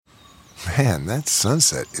Man, that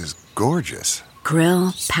sunset is gorgeous.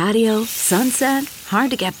 Grill, patio, sunset.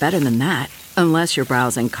 Hard to get better than that. Unless you're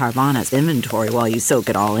browsing Carvana's inventory while you soak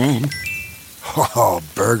it all in. Oh,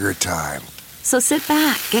 burger time. So sit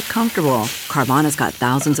back, get comfortable. Carvana's got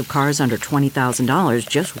thousands of cars under $20,000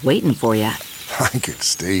 just waiting for you. I could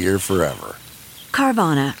stay here forever.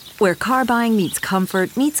 Carvana, where car buying meets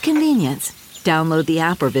comfort meets convenience. Download the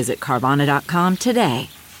app or visit Carvana.com today.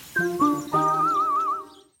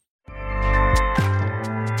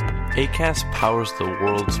 Acast powers the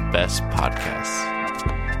world's best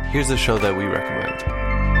podcasts. Here's a show that we recommend.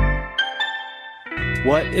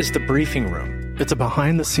 What is The Briefing Room? It's a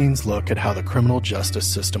behind-the-scenes look at how the criminal justice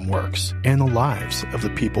system works and the lives of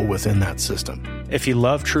the people within that system. If you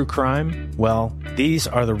love true crime, well, these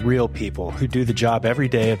are the real people who do the job every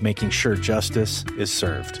day of making sure justice is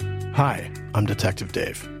served. Hi, I'm Detective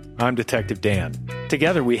Dave. I'm Detective Dan.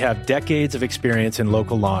 Together we have decades of experience in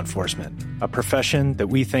local law enforcement, a profession that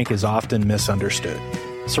we think is often misunderstood.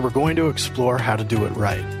 So we're going to explore how to do it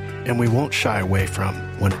right, and we won't shy away from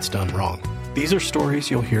when it's done wrong. These are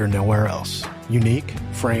stories you'll hear nowhere else. Unique,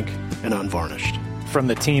 frank, and unvarnished. From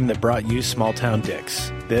the team that brought you Small Town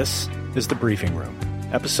Dicks, this is The Briefing Room.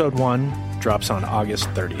 Episode 1 drops on August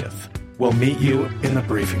 30th. We'll meet you in the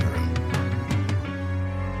briefing room.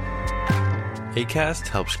 Acast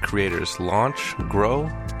helps creators launch, grow,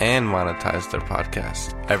 and monetize their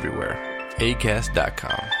podcasts everywhere.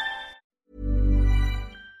 Acast.com.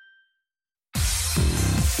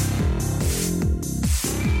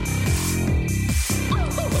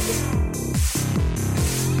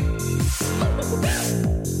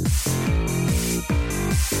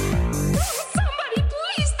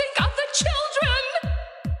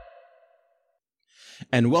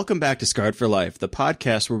 And welcome back to Scarred for Life, the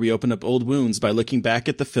podcast where we open up old wounds by looking back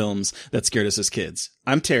at the films that scared us as kids.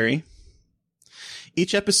 I'm Terry.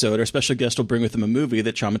 Each episode, our special guest will bring with them a movie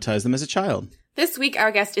that traumatized them as a child. This week,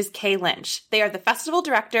 our guest is Kay Lynch. They are the festival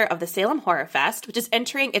director of the Salem Horror Fest, which is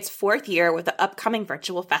entering its 4th year with the upcoming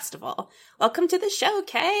virtual festival. Welcome to the show,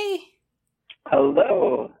 Kay.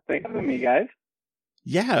 Hello. Thanks for having me, guys.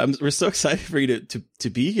 Yeah, we're so excited for you to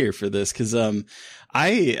be here for this because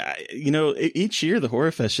each year the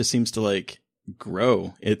Horror Fest just seems to like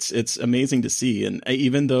grow. It's amazing to see, and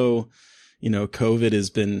even though COVID has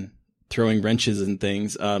been throwing wrenches and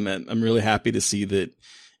things, I'm really happy to see that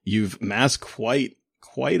you've masked quite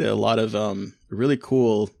a lot of really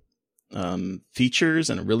cool features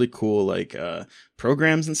and really cool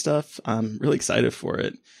programs and stuff. I'm really excited for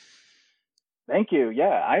it. Thank you. Yeah,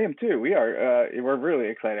 I am too. We're really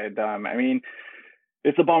excited.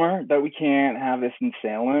 It's a bummer that we can't have this in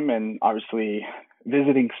Salem, and obviously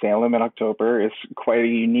visiting Salem in October is quite a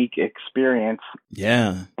unique experience.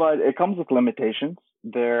 Yeah. But it comes with limitations.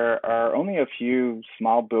 There are only a few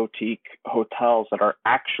small boutique hotels that are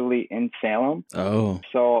actually in Salem. Oh.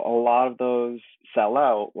 So a lot of those sell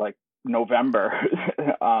out like November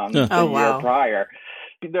the year prior.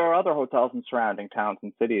 There are other hotels in surrounding towns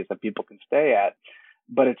and cities that people can stay at,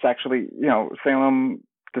 but it's actually, Salem,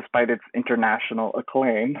 despite its international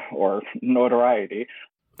acclaim or notoriety,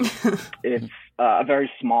 it's a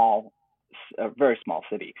very small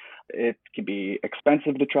city. It can be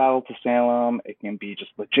expensive to travel to Salem. It can be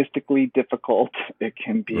just logistically difficult. It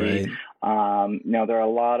can be, right. There are a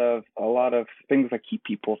lot of things that keep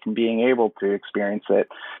people from being able to experience it.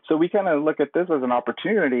 So we kind of look at this as an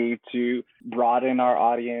opportunity to broaden our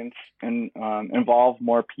audience and involve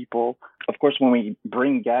more people. Of course, when we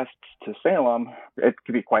bring guests to Salem, it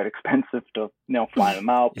can be quite expensive to, fly them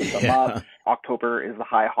out, pick them up. October is a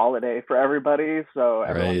high holiday for everybody, so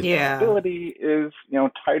everyone's ability is,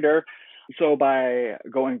 tighter. So by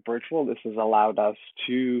going virtual, this has allowed us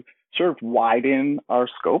to sort of widen our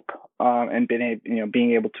scope and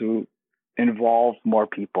being able to involve more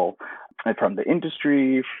people from the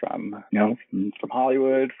industry, from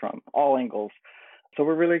Hollywood, from all angles. So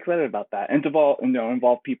we're really excited about that, and to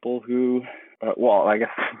involve people who, I guess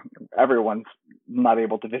everyone's not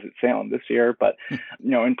able to visit Salem this year, but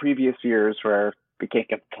in previous years where we can't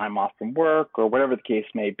get the time off from work or whatever the case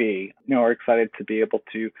may be, we're excited to be able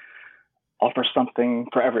to offer something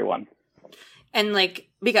for everyone. And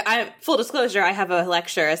because full disclosure, I have a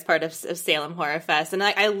lecture as part of Salem Horror Fest, and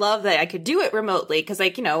I love that I could do it remotely because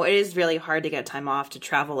it is really hard to get time off to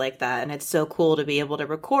travel like that, and it's so cool to be able to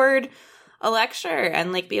record a lecture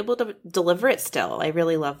and be able to deliver it still. I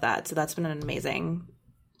really love that. So that's been an amazing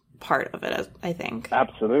part of it, I think.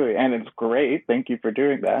 Absolutely. And it's great. Thank you for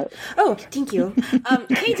doing that. Oh, thank you.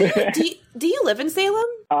 Hey, do you live in Salem?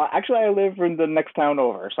 Actually, I live in the next town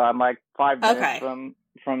over. So I'm 5 minutes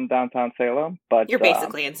from downtown Salem. But you're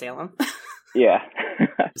basically in Salem. Yeah.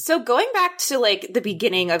 So going back to like the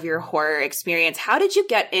beginning of your horror experience, how did you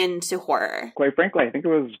get into horror? Quite frankly, I think it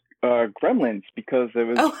was Gremlins, because it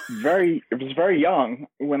was very young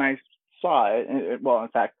when I saw it. Well, in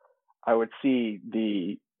fact, I would see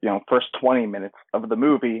the first 20 minutes of the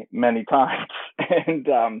movie many times, and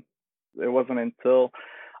it wasn't until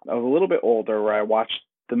I was a little bit older where I watched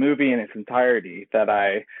the movie in its entirety that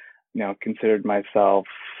I considered myself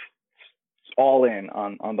all in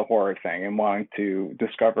on the horror thing and wanting to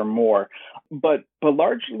discover more, but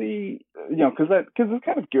largely because it's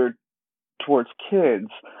kind of geared towards kids,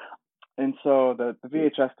 and so the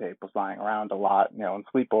VHS tape was lying around a lot, in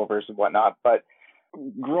sleepovers and whatnot. But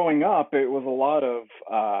growing up, it was a lot of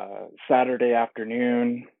Saturday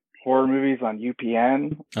afternoon horror movies on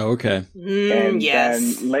UPN. Oh, okay. And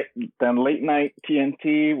yes. then late night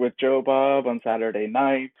TNT with Joe Bob on Saturday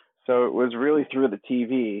night. So it was really through the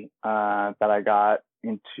TV that I got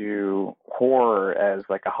into horror as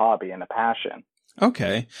like a hobby and a passion.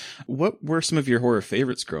 Okay. What were some of your horror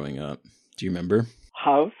favorites growing up? Do you remember?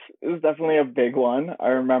 House is definitely a big one. I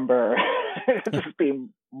remember just being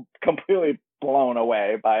completely blown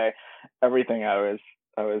away by everything I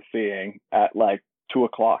was seeing at like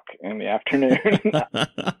 2:00 in the afternoon.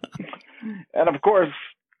 And of course,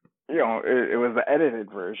 it was the edited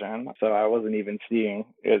version, so I wasn't even seeing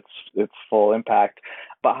its full impact.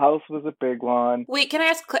 But House was a big one. Wait, can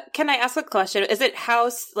I ask a question? Is it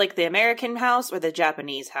House like the American House or the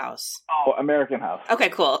Japanese House? Oh, American House. Okay,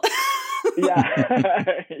 cool.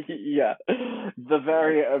 Yeah. Yeah. The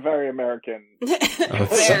very American.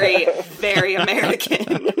 Very, very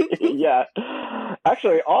American. Yeah.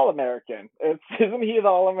 Actually, all American. Isn't he the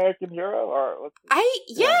all American hero? Or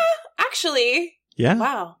actually. Yeah.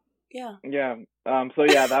 Wow. Yeah. Yeah. So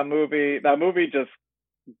yeah, that movie just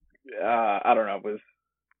I don't know,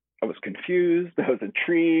 I was confused, I was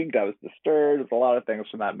intrigued, I was disturbed. There's a lot of things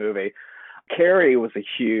from that movie. Carrie was a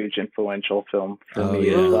huge influential film for me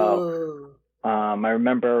as well. I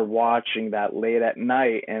remember watching that late at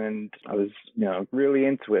night, and I was, really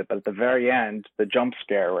into it. But at the very end, the jump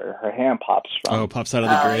scare where her hand pops pops out of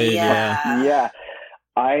the grave. Yeah. Yeah.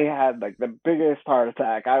 I had like the biggest heart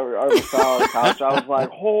attack. I was fell on the couch. I was like,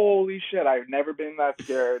 holy shit, I've never been that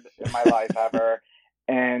scared in my life ever.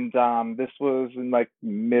 And this was in like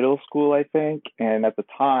middle school, I think. And at the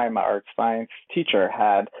time, our science teacher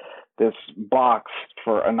had this box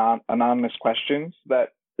for anonymous questions that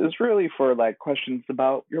is really for like questions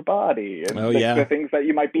about your body and the things that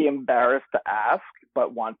you might be embarrassed to ask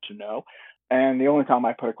but want to know. And the only time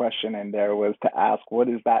I put a question in there was to ask, what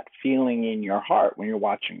is that feeling in your heart when you're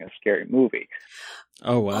watching a scary movie?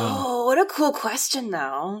 Oh, wow. Oh, what a cool question,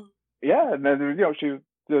 though. Yeah. And then, she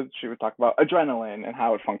would talk about adrenaline and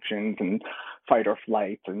how it functions and fight or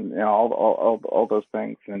flight and all those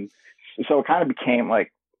things. And so it kind of became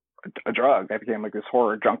like a drug. I became like this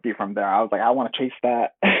horror junkie from there. I was like, I want to chase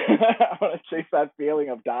that. I want to chase that feeling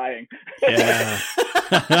of dying. Yeah.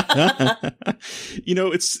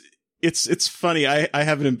 It's funny. I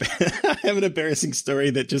have an embarrassing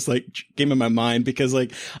story that just like came in my mind because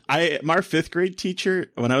like our fifth grade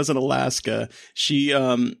teacher, when I was in Alaska, she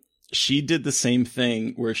did the same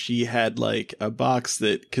thing where she had like a box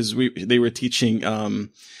because they were teaching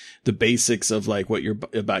the basics of like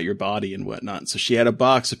about your body and whatnot. So she had a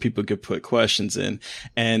box so people could put questions in,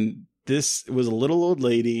 and this was a little old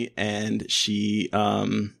lady, and she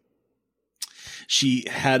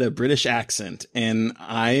had a British accent, and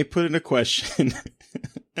I put in a question,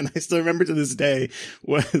 and I still remember to this day,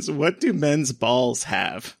 was what do men's balls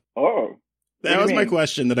have? Oh. That was my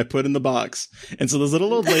question that I put in the box. And so this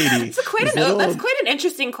little old lady. That's quite an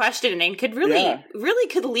interesting question, and could really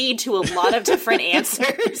could lead to a lot of different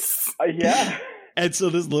answers. Yeah. And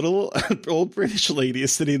so this little old British lady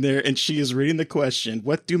is sitting there, and she is reading the question,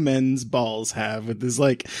 what do men's balls have? With this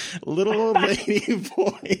like little old lady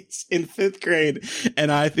voice in fifth grade.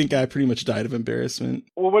 And I think I pretty much died of embarrassment.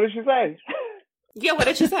 Well, what did she say? Yeah, what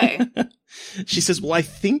did she say? She says, well, I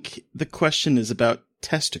think the question is about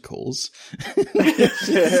testicles. You're like,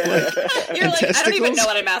 I don't even know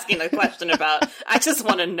what I'm asking the question about. I just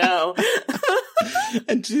want to know.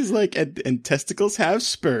 And she's like, and testicles have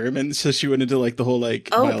sperm. And so she went into like the whole like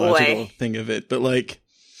biological thing of it. But like,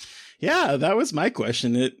 yeah, that was my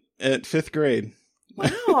question at fifth grade.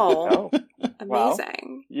 Wow. Amazing.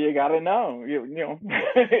 Well, you gotta know. You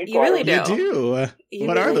really do. You do.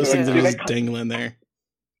 What are those things that are just dangling there?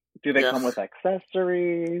 Do they come with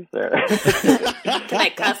accessories? Or... Can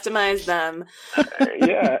I customize them?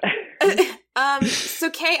 Yeah.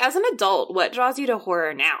 So, Kay, as an adult, what draws you to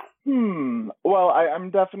horror now? Well,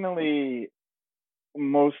 I'm definitely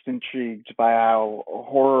most intrigued by how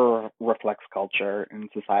horror reflects culture and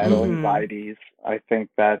societal anxieties. I think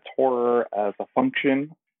that horror as a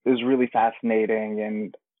function is really fascinating,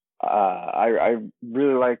 and I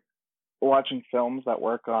really like watching films that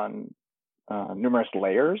work on numerous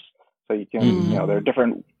layers. So you can, there are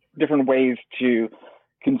different ways to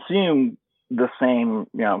consume the same,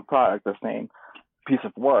 product, the same piece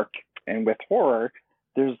of work. And with horror,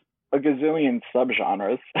 there's a gazillion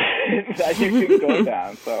subgenres that you can go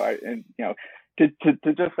down. So to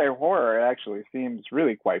just say horror, it actually seems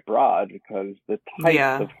really quite broad, because the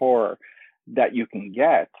types of horror that you can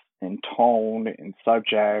get in tone, in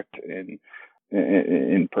subject,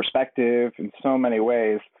 in perspective, in so many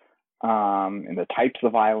ways, in the types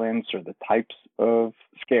of violence or the types of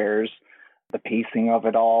scares, the pacing of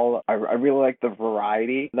it all. I really like the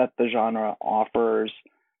variety that the genre offers.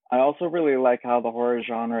 I also really like how the horror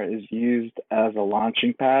genre is used as a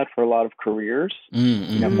launching pad for a lot of careers. So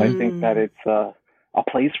I think that it's a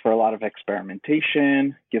place for a lot of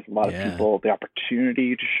experimentation, gives a lot of people the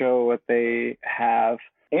opportunity to show what they have.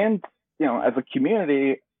 And, as a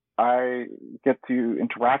community, I get to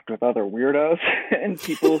interact with other weirdos and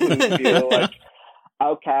people who feel like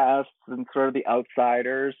outcasts and sort of the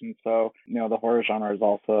outsiders. And so, the horror genre has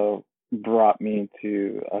also brought me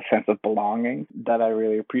to a sense of belonging that I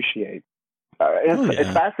really appreciate.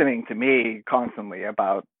 It's fascinating to me constantly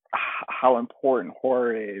about how important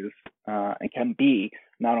horror is and can be,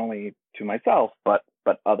 not only to myself, but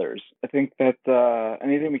others. I think that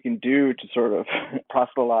anything we can do to sort of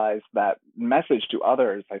proselytize that message to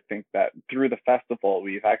others, I think that through the festival,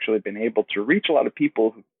 we've actually been able to reach a lot of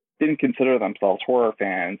people who didn't consider themselves horror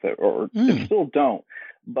fans or still don't.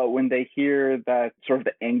 But when they hear that sort of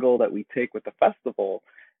the angle that we take with the festival,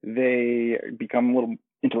 they become a little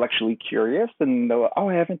intellectually curious and go, oh,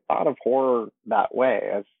 I haven't thought of horror that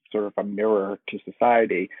way, as sort of a mirror to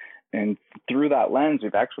society. And through that lens,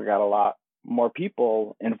 we've actually got a lot more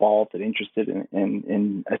people involved and interested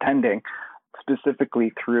in attending,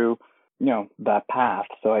 specifically through, that path.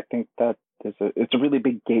 So I think that it's a really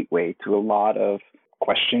big gateway to a lot of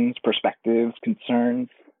questions, perspectives, concerns.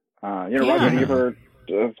 Roger Ebert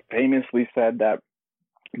famously said that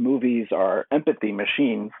movies are empathy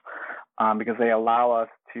machines because they allow us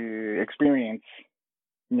to experience,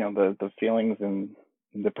 the feelings and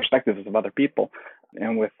the perspectives of other people.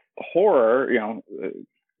 And with horror, it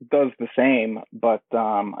does the same. But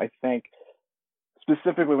I think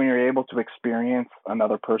specifically when you're able to experience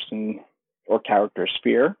another person or character's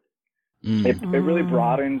fear, it really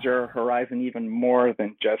broadens your horizon even more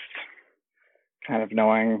than just kind of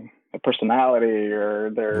knowing the personality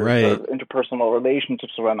or their interpersonal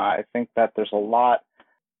relationships. When I think that there's a lot,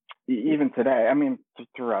 even today, I mean,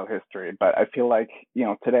 throughout history, but I feel like,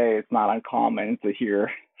 today it's not uncommon to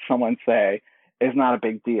hear someone say, it's not a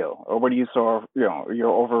big deal, or what are you you're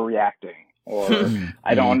overreacting, or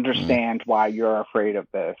I don't understand why you're afraid of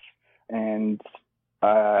this. And,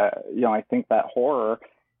 I think that horror,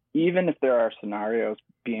 even if there are scenarios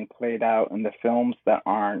being played out in the films that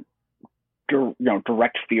aren't,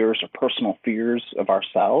 direct fears or personal fears of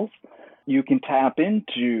ourselves, you can tap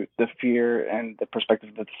into the fear and the perspective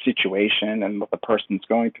of the situation and what the person's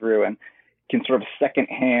going through, and can sort of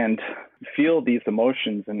secondhand feel these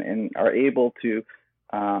emotions and are able to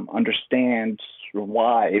understand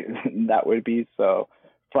why that would be so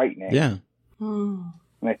frightening. Yeah. And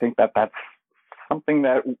I think that that's something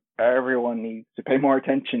that everyone needs to pay more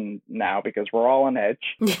attention now, because we're all on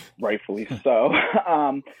edge, rightfully so.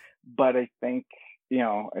 But I think,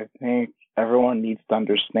 everyone needs to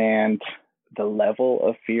understand the level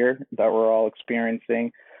of fear that we're all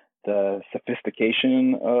experiencing, the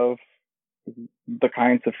sophistication of the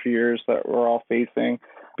kinds of fears that we're all facing,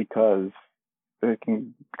 because it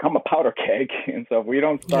can become a powder keg. And so if we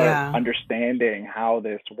don't start understanding how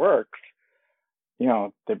this works,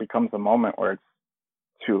 there becomes a moment where it's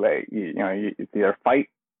too late. It's either fight,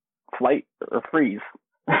 flight, or freeze.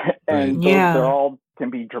 And they're all can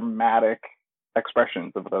be dramatic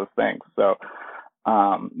expressions of those things. So,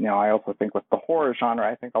 I also think with the horror genre,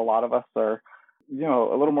 I think a lot of us are,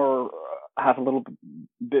 have a little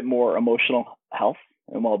bit more emotional health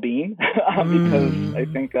and well-being because I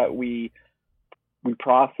think that we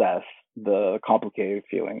process the complicated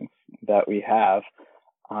feelings that we have,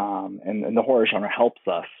 and the horror genre helps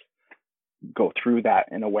us go through that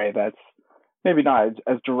in a way that's maybe not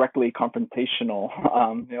as directly confrontational.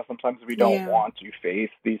 Sometimes we don't want to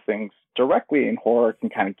face these things directly, and horror can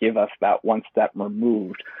kind of give us that one step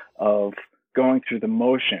removed of going through the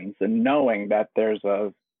motions and knowing that there's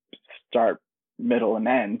a start, middle, and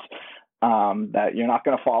end. that you're not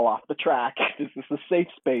going to fall off the track. This is a safe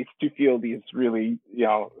space to feel these really,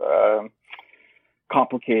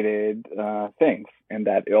 complicated things, and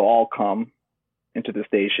that it'll all come into the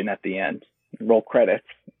station at the end. Roll credits.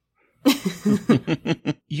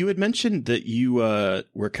 You had mentioned that you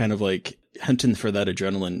were kind of like hunting for that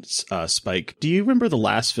adrenaline spike. Do you remember the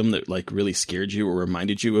last film that like really scared you or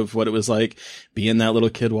reminded you of what it was like being that little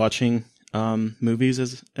kid watching movies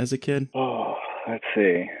as a kid? Oh, let's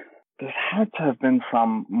see. There had to have been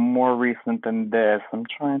some more recent than this. I'm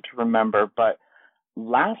trying to remember, but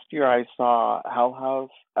last year I saw Hell House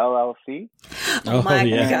LLC. Oh my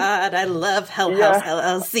God, I love Hell House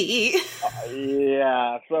LLC.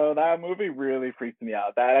 Yeah, so that movie really freaked me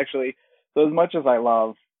out. That actually, so as much as I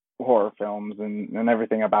love horror films and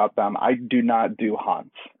everything about them, I do not do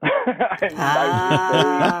haunts. They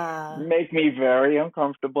make me very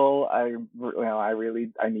uncomfortable. I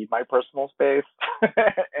need my personal space,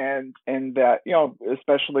 and that,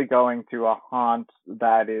 especially going to a haunt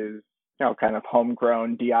that is, kind of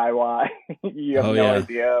homegrown DIY. You have no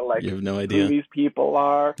idea who these people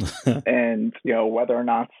are, and whether or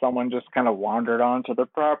not someone just kind of wandered onto the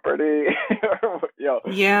property. These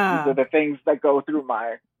are the things that go through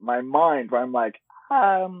my mind where I'm like,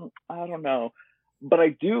 I don't know, but I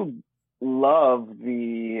do love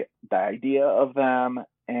the idea of them.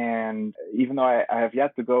 And even though I have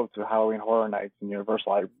yet to go to Halloween Horror Nights in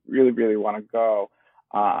Universal, I really, really want to go.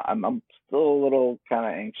 I'm still a little kind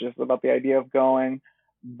of anxious about the idea of going,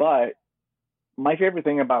 but my favorite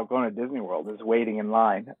thing about going to Disney World is waiting in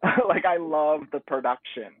line. Like, I love the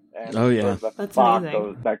production and the thought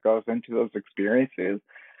that goes into those experiences.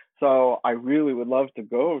 So I really would love to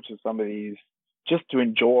go to some of these just to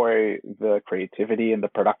enjoy the creativity and the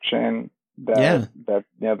production that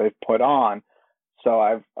they've put on. So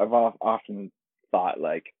I've often thought,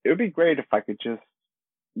 like, it would be great if I could just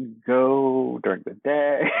go during the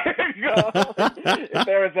day. If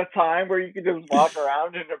there was a time where you could just walk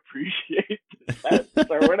around and appreciate sets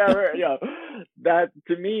or whatever, that,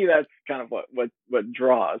 to me, that's kind of what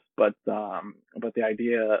draws. But the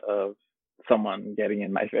idea of someone getting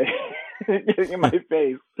in my face,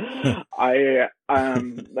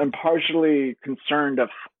 I'm partially concerned of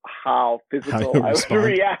how physical I would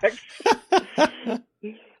react.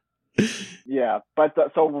 Yeah, but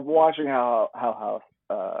so watching how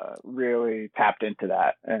really tapped into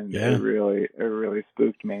that, and it really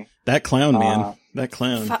spooked me. That clown, man. That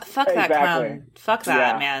clown. Fuck that clown. Fuck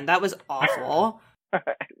that, man. That was awful.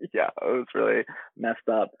 Yeah, it was really messed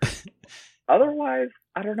up. Otherwise,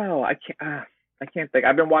 I don't know. I can't think.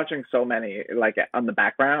 I've been watching so many, like, on the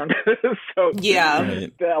background. So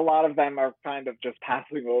a lot of them are kind of just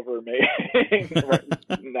passing over me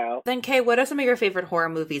right now. Then, Kay, what are some of your favorite horror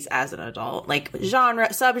movies as an adult? Like,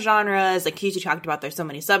 subgenres, like you talked about, there's so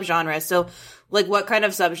many subgenres. So, like, what kind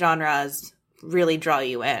of subgenres really draw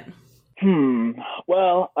you in?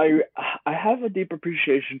 Well, I have a deep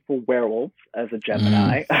appreciation for werewolves as a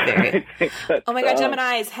Gemini. Oh my God,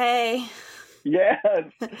 Geminis, hey. Yes,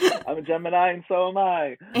 I'm a Gemini, and so am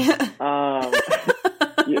I. I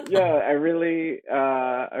really,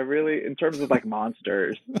 in terms of like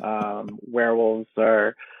monsters, werewolves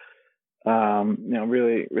are,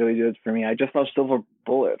 really, really good for me. I just saw Silver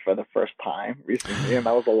Bullet for the first time recently, and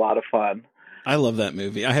that was a lot of fun. I love that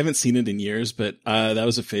movie. I haven't seen it in years, but that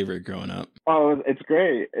was a favorite growing up. Oh, it's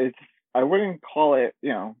great. I wouldn't call it,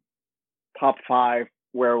 top 5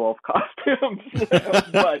 werewolf costumes,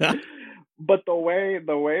 but the way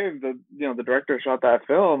the director shot that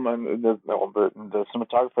film, and the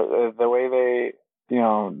cinematographer, the way they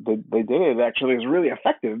did it actually is really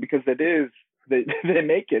effective, because they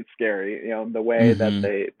make it scary, the way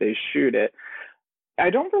that they shoot it. I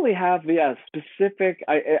don't really have the specific.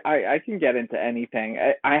 I can get into anything.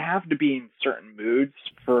 I have to be in certain moods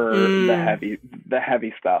for the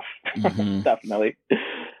heavy stuff. Definitely.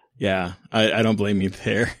 Yeah, I don't blame you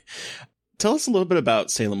there. Tell us a little bit about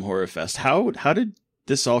Salem Horror Fest. How did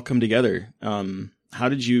this all come together? How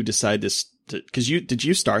did you decide this? Because did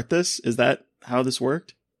you start this? Is that how this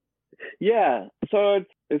worked? Yeah. So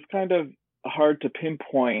it's kind of hard to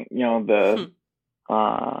pinpoint, the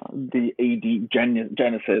AD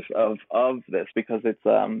genesis of this, because it's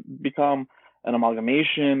become an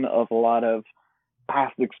amalgamation of a lot of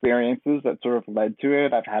past experiences that sort of led to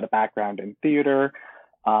it. I've had a background in theater.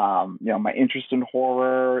 My interest in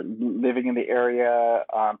horror, living in the area,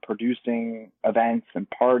 producing events and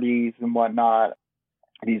parties and whatnot.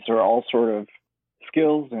 These are all sort of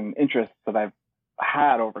skills and interests that I've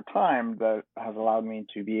had over time that has allowed me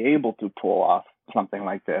to be able to pull off something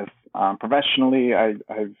like this. Professionally, I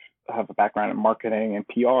have a background in marketing and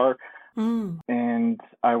PR, and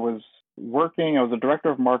I was I was a director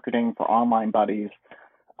of marketing for Online Buddies,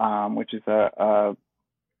 which is a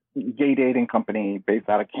gay dating company based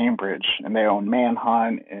out of Cambridge, and they own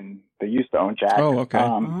Manhunt, and they used to own Jack. Oh, okay.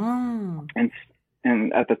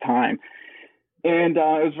 And at the time, and it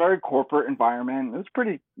was a very corporate environment. It was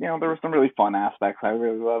pretty, there were some really fun aspects. I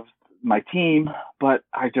really loved my team, but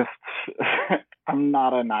I'm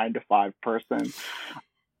not a 9-to-5 person.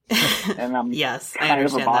 And I'm kind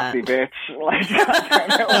of a bossy bitch.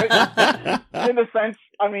 In a sense,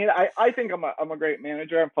 I mean, I think I'm a great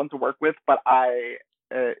manager. I'm fun to work with, but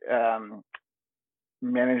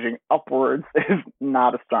managing upwards is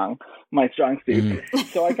not my strong suit.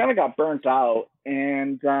 So I kind of got burnt out,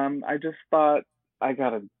 and I just thought I got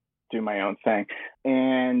to do my own thing.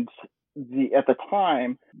 And at the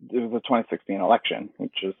time, it was the 2016 election,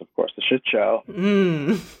 which is, of course, a shit show.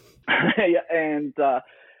 And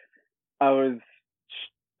I was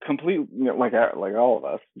completely, like all of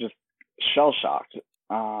us, just shell-shocked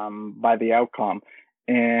by the outcome,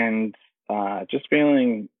 and just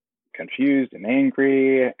feeling confused and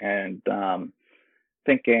angry, and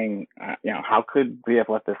thinking, how could we have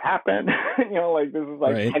let this happen? This is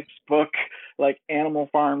like right. Textbook, like Animal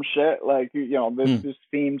Farm shit. Like, this just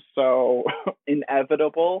seems so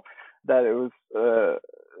inevitable that it was,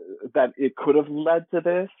 that it could have led to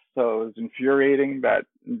this. So it was infuriating that,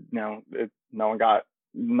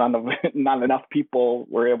 not enough people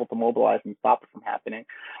were able to mobilize and stop it from happening.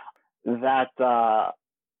 That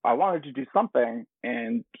I wanted to do something,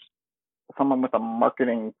 and someone with a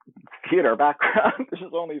marketing theater background,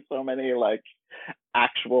 there's only so many like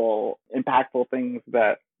actual impactful things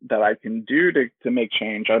that I can do to make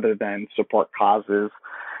change other than support causes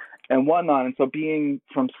and whatnot. And so being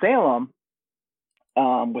from Salem,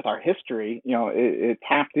 with our history, it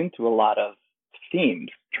tapped into a lot of themes.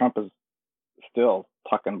 Trump is still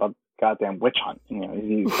talking about goddamn witch hunt.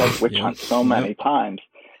 He said witch hunt so many times.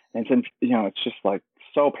 And since, it's just like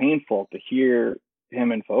so painful to hear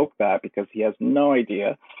him invoke that, because he has no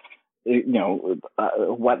idea,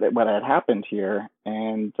 what had happened here,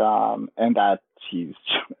 and that he's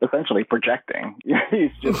essentially projecting. he's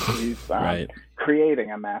right.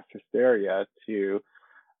 creating a mass hysteria to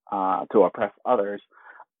oppress others.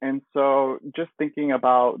 And so just thinking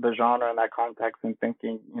about the genre in that context, and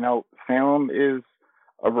thinking, Salem is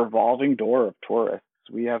a revolving door of tourists.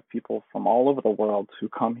 We have people from all over the world who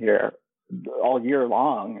come here all year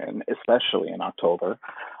long, and especially in October,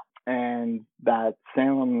 and that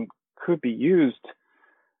Salem could be used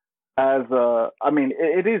as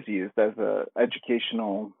it is used as a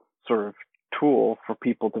educational sort of tool for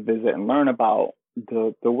people to visit and learn about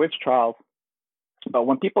the witch trials. But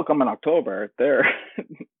when people come in October, they're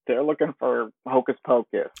looking for hocus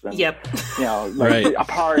pocus and right. a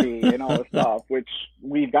party and all this stuff, which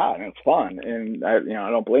we've got, and it's fun. And I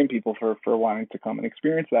don't blame people for wanting to come and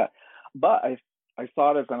experience that. But I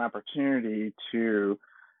saw it as an opportunity to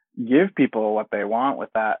give people what they want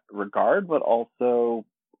with that regard, but also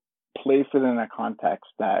place it in a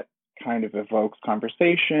context that kind of evokes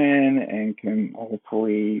conversation and can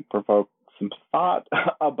hopefully provoke some thought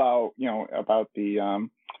about the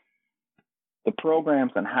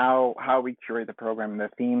programs and how we curate the program and the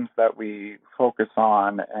themes that we focus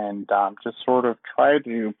on, and just sort of try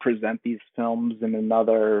to present these films in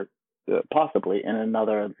possibly in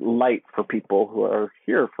another light for people who are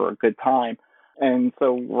here for a good time. And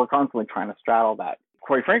so we're constantly trying to straddle that.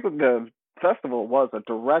 Quite frankly, the festival was a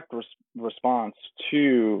direct response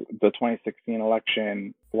to the 2016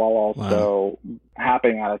 election, while also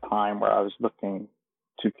happening at a time where I was looking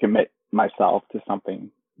to commit myself to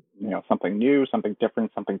something new, something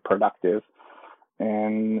different, something productive.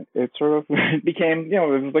 And it sort of became, it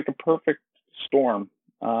was like a perfect storm.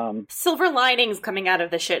 Silver linings coming out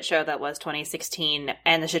of the shit show that was 2016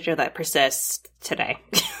 and the shit show that persists today.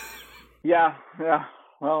 Yeah.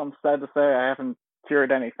 Well, I'm sad to say I haven't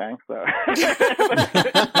cured anything, so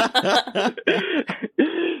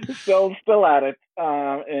still at it.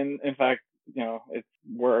 In fact, it's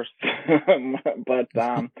worse. But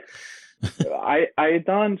I had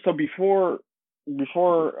done so before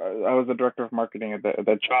I was the director of marketing at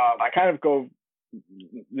the job. I kind of go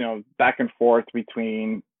back and forth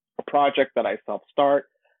between a project that I self-start.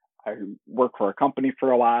 I work for a company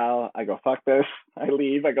for a while. I go, fuck this. I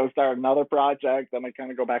leave. I go start another project. And I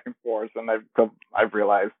kind of go back and forth. And I've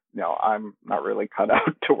realized, I'm not really cut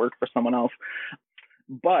out to work for someone else.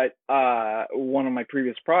 But one of my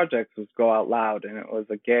previous projects was Go Out Loud, and it was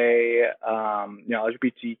a gay,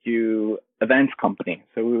 LGBTQ events company.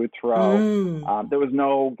 So we would throw. There was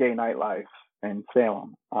no gay nightlife in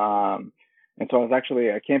Salem, and so I was actually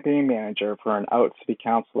a campaign manager for an out city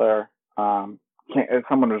councilor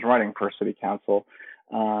someone was running for city council,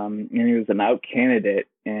 and he was an out candidate,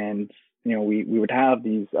 and we would have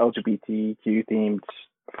these LGBTQ themed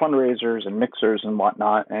fundraisers and mixers and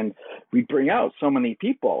whatnot, and we'd bring out so many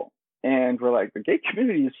people, and we're like, the gay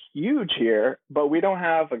community is huge here, but we don't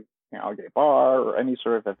have a gay bar or any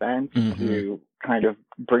sort of event to kind of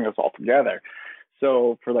bring us all together.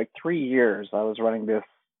 So for like 3 years, I was running this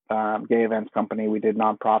gay events company. We did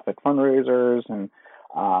nonprofit fundraisers and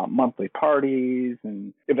monthly parties,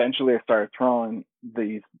 and eventually I started throwing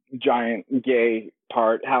these giant gay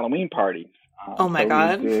Halloween parties. Oh my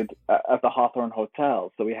God. We did at the Hawthorne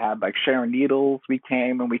Hotel. So we had like Sharon Needles. We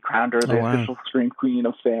came and we crowned her the official Scream Queen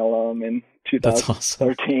of Salem in 2013. That's awesome.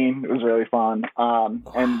 It was really fun.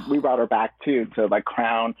 And we brought her back too to like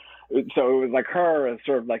crown. So it was like her as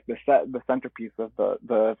sort of like the centerpiece of the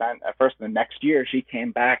event at first. And the next year she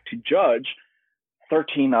came back to judge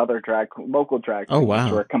 13 other local drag queens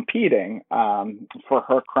who were competing for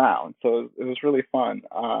her crown. So it was really fun.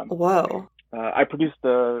 Whoa. I produced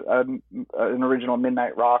an original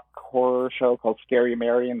midnight rock horror show called Scary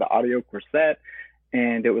Mary and the Audio Quartet,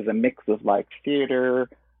 and it was a mix of like theater,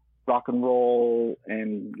 rock and roll,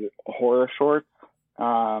 and horror shorts.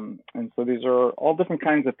 And so these are all different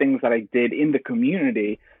kinds of things that I did in the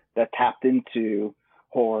community that tapped into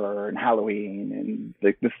horror and Halloween and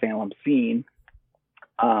the Salem scene.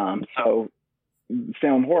 So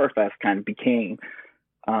Salem Horror Fest kind of became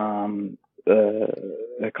a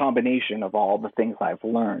combination of all the things I've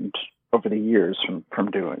learned over the years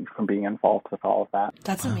from being involved with all of that.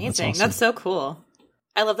 That's amazing. That's awesome. That's so cool.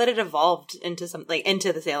 I love that it evolved into something,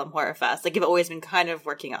 into the Salem Horror Fest. Like, you've always been kind of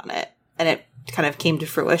working on it, and it kind of came to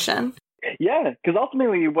fruition. Yeah, because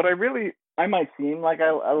ultimately, I might seem like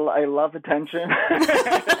I love attention.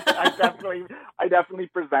 I definitely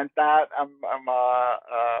present that. I'm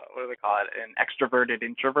what do they call it? An extroverted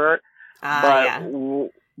introvert.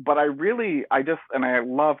 But I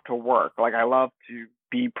love to work. Like, I love to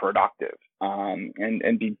be productive,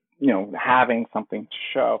 and be, having something to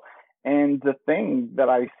show. And the thing that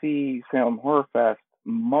I see Salem Horror Fest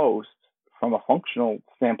most from a functional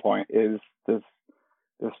standpoint is this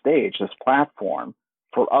stage, this platform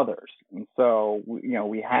for others. And so,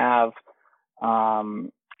 we have, the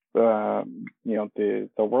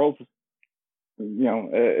world's,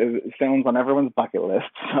 Salem's on everyone's bucket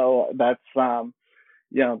list. So that's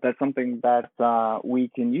something that we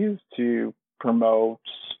can use to promote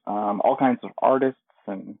all kinds of artists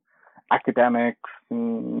and academics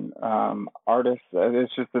and artists.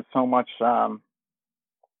 It's so much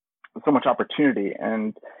opportunity.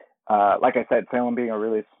 And like I said, Salem being a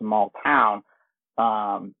really small town,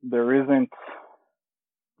 there isn't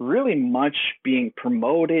really much being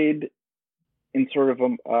promoted in sort of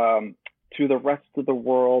to the rest of the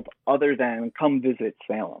world other than come visit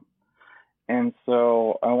Salem. And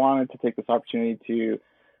so I wanted to take this opportunity to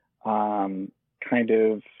kind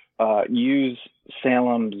of use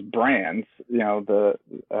Salem's brands, the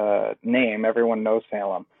name, everyone knows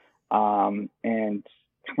Salem, and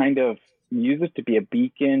kind of use it to be a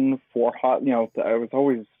beacon for I was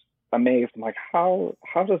always amazed. I'm like, how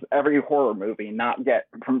does every horror movie not get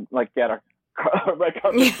a red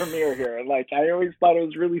carpet premiere here? Like, I always thought it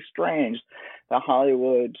was really strange that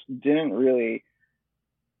Hollywood didn't really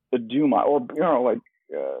do much, or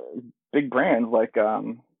big brands like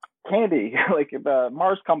Candy, like the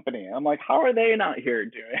Mars Company. I'm like, how are they not here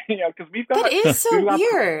doing? Because we've got, that is so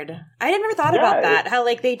weird. I never thought about that. How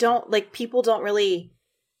they don't, people don't really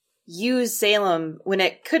use Salem when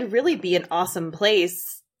it could really be an awesome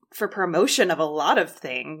place for promotion of a lot of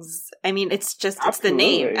things. I mean, it's the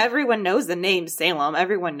name. Everyone knows the name Salem.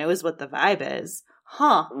 Everyone knows what the vibe is.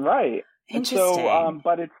 Huh. Right. Interesting. So,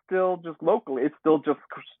 but it's still just locally. It's still just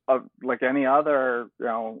like any other,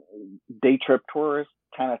 day trip tourist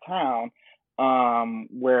kind of town,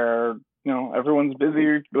 where everyone's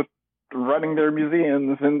busy with running their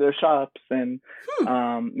museums and their shops, and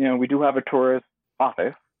we do have a tourist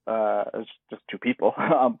office. It's just 2 people,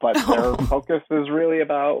 but their focus is really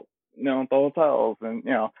about the hotels, and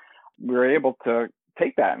we were able to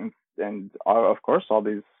take that and of course all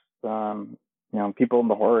these people in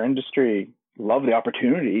the horror industry love the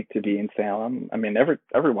opportunity to be in Salem. I mean,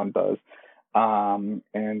 everyone does. And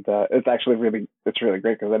it's actually really great,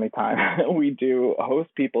 because anytime we do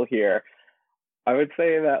host people here, I would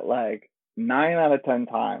say that like 9 out of 10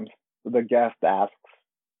 times the guest asks,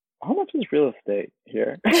 how much is real estate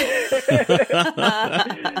here?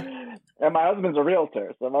 And my husband's a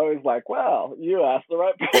realtor, so I'm always like, well, you asked the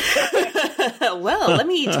right person. Well, let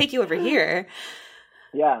me take you over here.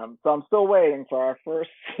 Yeah, so I'm still waiting for our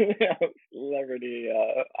first celebrity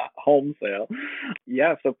home sale.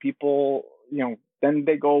 Yeah, so people, then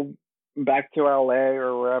they go back to LA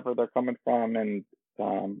or wherever they're coming from, and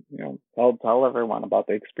tell everyone about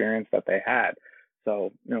the experience that they had.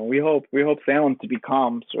 So we hope Salem to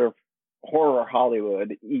become sort of horror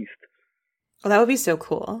Hollywood East. Well, that would be so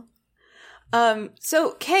cool.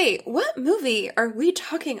 So Kay, what movie are we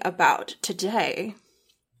talking about today?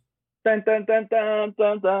 Dun, dun, dun, dun,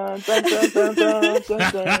 dun, dun, dun, dun, dun, dun,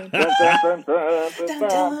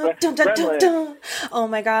 dun, dun, dun. Oh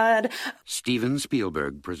my God. Steven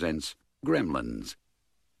Spielberg presents Gremlins.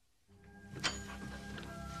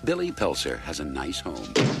 Billy Pelser has a nice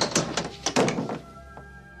home.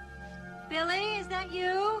 Billy, is that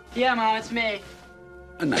you? Yeah, Mom, it's me.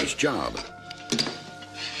 A nice job.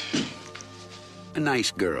 A nice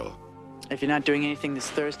girl. If you're not doing anything this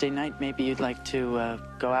Thursday night, maybe you'd like to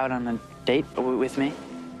go out on a date with me?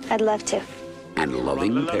 I'd love to. And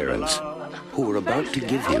loving parents who are about to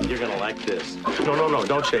give him... You're going to like this. No,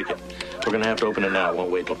 don't shake it. We're going to have to open it now. It won't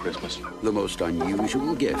wait till Christmas. The most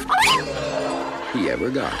unusual gift he ever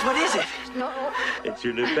got. What is it? No. It's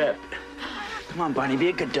your new pet. Come on, Barney, be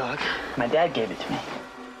a good dog. My dad gave it to me.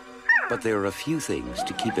 But there are a few things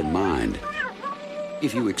to keep in mind.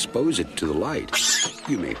 If you expose it to the light,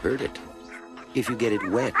 you may hurt it. If you get it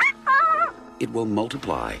wet, it will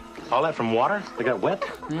multiply. All that from water? They got wet?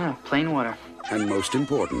 Yeah, plain water. And most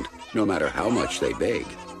important, no matter how much they beg,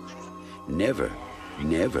 never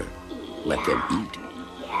let them eat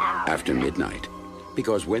after midnight.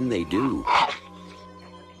 Because when they do,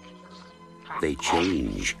 they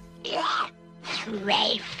change.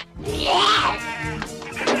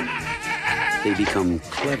 They become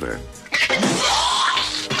clever,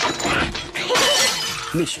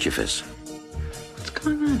 mischievous. What's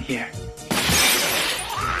going on here?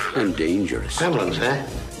 And dangerous. Gremlins, huh?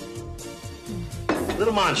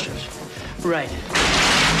 Little monsters. Right.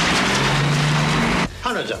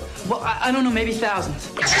 Hundreds of them. Well, I don't know, maybe thousands.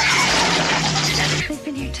 They've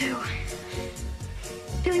been here too.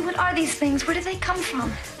 Billy, what are these things? Where did they come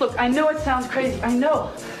from? Look, I know it sounds crazy, I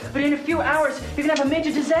know. But in a few hours, you're gonna have a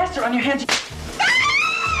major disaster on your hands.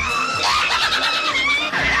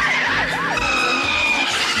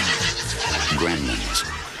 Gremlins,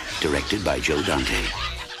 directed by Joe Dante.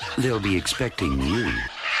 They'll be expecting you.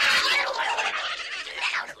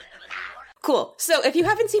 Cool. So if you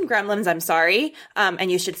haven't seen Gremlins, I'm sorry,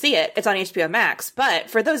 and you should see it. It's on HBO Max. But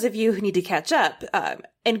for those of you who need to catch up,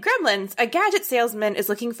 in Gremlins, a gadget salesman is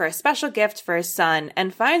looking for a special gift for his son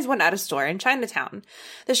and finds one at a store in Chinatown.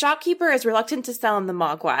 The shopkeeper is reluctant to sell him the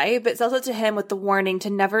mogwai, but sells it to him with the warning to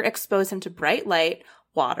never expose him to bright light,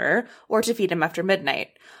 water, or to feed him after midnight.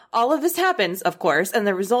 All of this happens, of course, and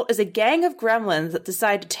the result is a gang of gremlins that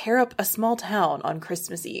decide to tear up a small town on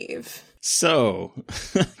Christmas Eve. So,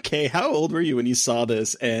 Kay, how old were you when you saw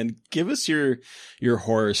this? And give us your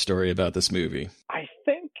horror story about this movie. I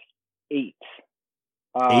think 8.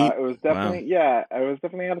 8? It was definitely, wow. I was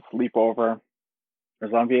definitely at a sleepover. It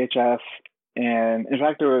was on VHS. And in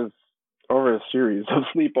fact, it was over a series of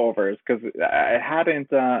sleepovers because I hadn't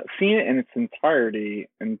seen it in its entirety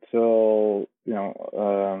until,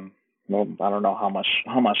 well, I don't know how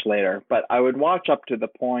much later. But I would watch up to the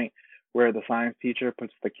point where the science teacher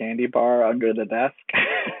puts the candy bar under the desk.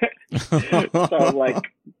 So,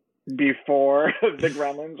 like, before the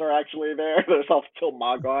gremlins are actually there, there's all still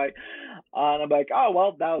mogwai. And I'm like, oh,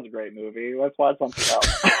 well, that was a great movie. Let's watch something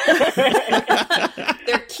else.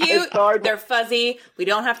 They're cute. They're fuzzy. We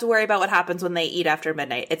don't have to worry about what happens when they eat after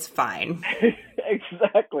midnight. It's fine.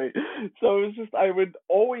 Exactly. So it was just, I would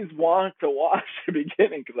always want to watch the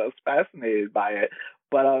beginning because I was fascinated by it.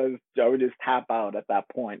 But I would just tap out at that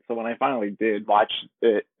point. So when I finally did watch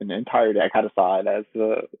it in entirety, I kind of saw it as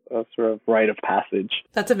a sort of rite of passage.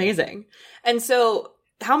 That's amazing. And so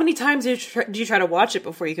how many times did you try to watch it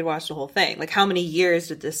before you could watch the whole thing? Like, how many years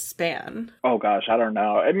did this span? Oh, gosh, I don't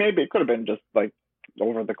know. It could have been just, like,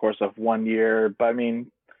 over the course of 1 year. But, I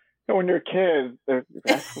mean, when you're a kid, it's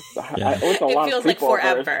a lot of sleepovers. It feels like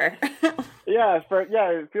forever.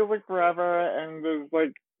 It feels like forever. And there's,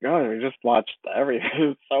 like, God, we just watched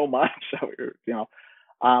everything so much.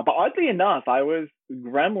 But oddly enough,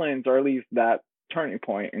 Gremlins, or at least that turning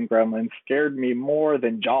point in Gremlins, scared me more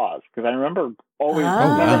than Jaws, because I remember always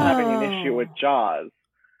never having an issue with Jaws.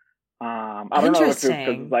 I don't know if it's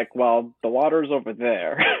because, like, well, the water's over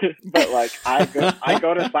there, but, like, I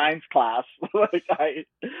go to science class, like, I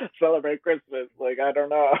celebrate Christmas, like, I don't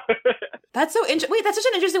know. That's so interesting. Wait, that's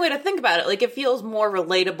such an interesting way to think about it. Like, it feels more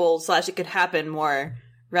relatable / it could happen more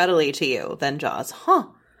readily to you than Jaws. Huh.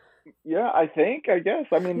 Yeah, I guess.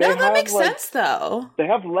 I mean, that makes sense, though. They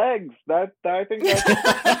have legs. I think that's...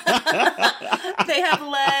 They have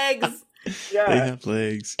legs. Yeah. They have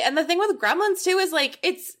legs. And the thing with Gremlins too is like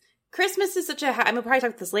Christmas is such a, I'm gonna probably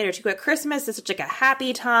talk about this later too, but Christmas is such like a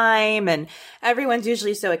happy time and everyone's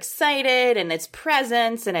usually so excited and it's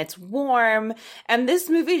presents and it's warm. And this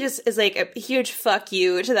movie just is like a huge fuck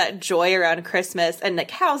you to that joy around Christmas, and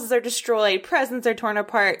like houses are destroyed, presents are torn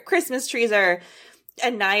apart, Christmas trees are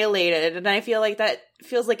annihilated. And I feel like that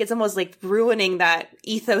feels like it's almost like ruining that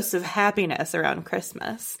ethos of happiness around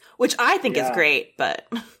Christmas, which I think is great, but...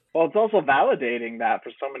 Well, it's also validating that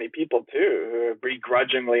for so many people too, who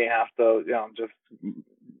begrudgingly have to, just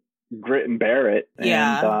grit and bear it.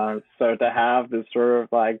 Yeah. And so to have this sort of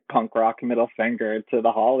like punk rock middle finger to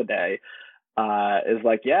the holiday is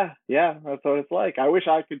like, yeah, that's what it's like. I wish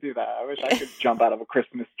I could do that. I wish I could jump out of a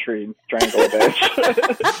Christmas tree and strangle a bitch.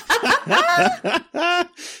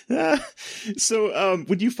 So,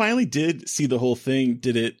 when you finally did see the whole thing,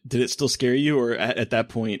 did it still scare you, or at that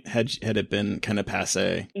point had it been kind of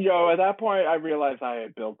passé? At that point, I realized I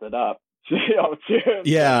had built it up.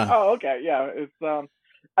 Yeah. Oh, okay. Yeah. It's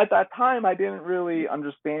at that time I didn't really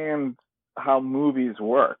understand how movies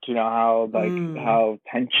work, how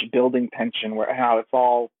building tension, how it's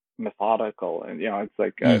all methodical, and it's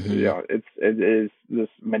like it is this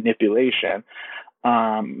manipulation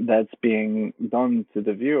that's being done to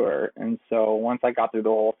the viewer. And so once I got through the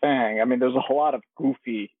whole thing, I mean, there's a lot of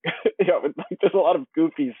goofy, there's a lot of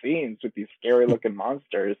goofy scenes with these scary looking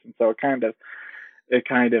monsters, and so it kind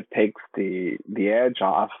of takes the edge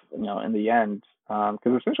off, in the end,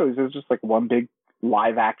 because essentially it's just like one big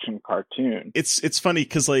live action cartoon. It's funny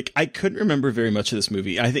because like I couldn't remember very much of this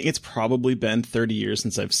movie. I think it's probably been 30 years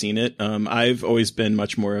since I've seen it. I've always been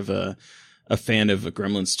much more of a fan of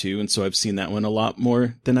Gremlins 2, and so I've seen that one a lot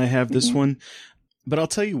more than I have this one. But I'll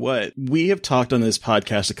tell you what, we have talked on this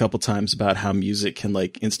podcast a couple times about how music can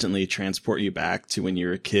like instantly transport you back to when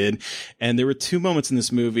you're a kid. And there were two moments in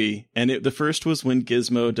this movie, and the first was when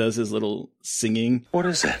Gizmo does his little singing. What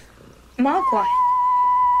is that? Mogwai.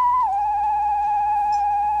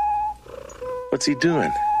 What's he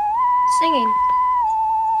doing? Singing.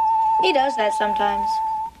 He does that sometimes.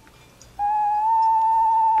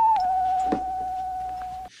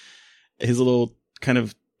 His little kind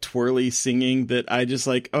of twirly singing that I just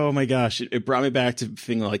like, oh my gosh, it brought me back to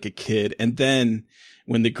feeling like a kid. And then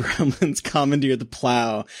when the Gremlins commandeer the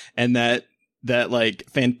plow and that like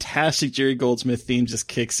fantastic Jerry Goldsmith theme just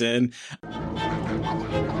kicks in.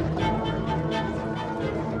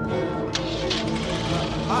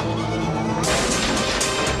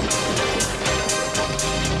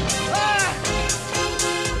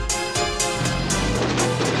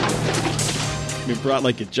 It brought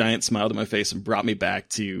like a giant smile to my face and brought me back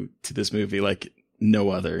to this movie like no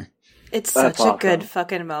other. It's such a good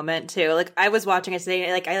fucking moment too. Like I was watching it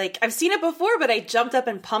today, I've seen it before, but I jumped up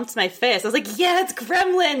and pumped my fist. I was like, yeah, it's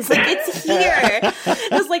Gremlins, like it's here.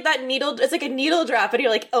 It was like that needle. It's like a needle drop, and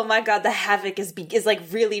you're like, oh my god, the havoc is like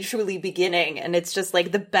really truly beginning, and it's just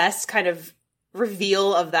like the best kind of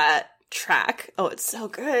reveal of that track. Oh, it's so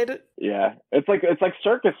good. Yeah, it's like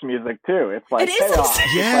circus music too. It's like it is like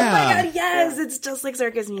circus. Yeah. Oh my god, yes, it's just like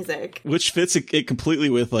circus music, which fits it completely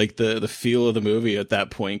with like the feel of the movie at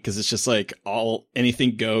that point, because it's just like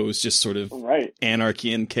anything goes, just sort of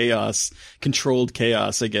anarchy and chaos, controlled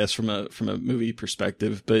chaos, I guess, from a movie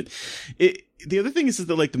perspective. But the other thing is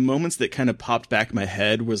that like the moments that kind of popped back in my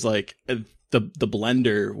head was like the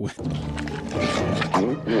blender.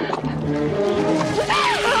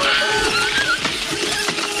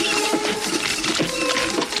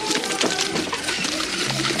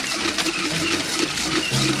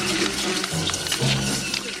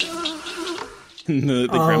 The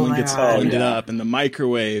gremlin gets blended up, and the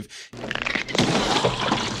microwave.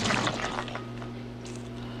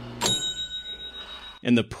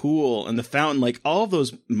 And the pool and the fountain, like all of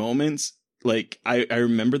those moments, like I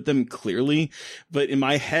remembered them clearly, but in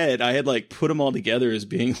my head I had like put them all together as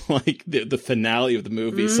being like the finale of the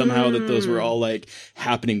movie. Somehow that those were all like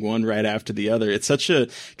happening one right after the other. It's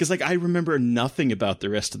because like I remember nothing about the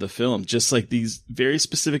rest of the film, just like these very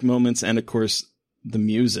specific moments, and of course the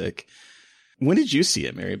music. When did you see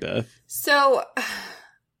it, Mary Beth? So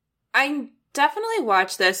I definitely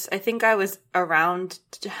watched this. I think I was around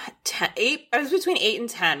 8. I was between 8 and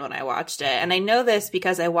 10 when I watched it. And I know this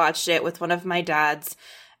because I watched it with one of my dad's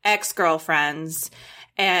ex-girlfriends.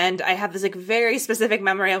 And I have this like very specific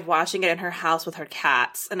memory of watching it in her house with her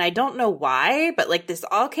cats. And I don't know why, but like this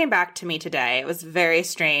all came back to me today. It was very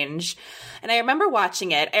strange. And I remember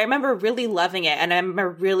watching it. I remember really loving it. And I remember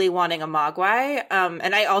really wanting a Mogwai.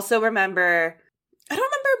 And I also remember, I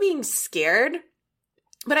don't remember being scared,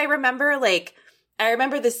 but I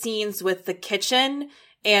remember the scenes with the kitchen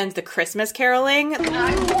and the Christmas caroling.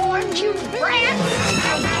 I warned you,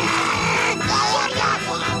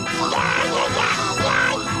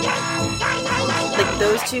 Like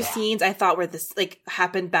those two scenes I thought were this like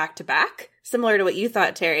happened back to back, similar to what you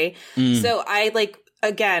thought, Terry. So I like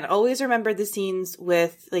again always remembered the scenes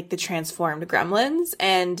with like the transformed gremlins,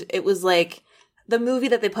 and it was like the movie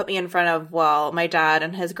that they put me in front of while my dad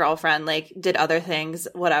and his girlfriend like did other things,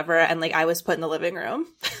 whatever, and like I was put in the living room.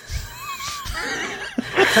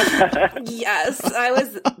 Yes, I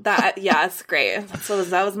was that. Yes, great. So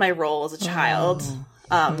that was my role as a child.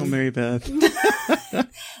 Oh, Mary Beth.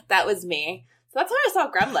 That was me. So that's why I saw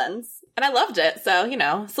Gremlins, and I loved it. So, you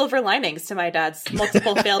know, silver linings to my dad's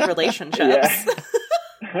multiple failed relationships.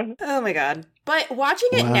 Oh my God. But watching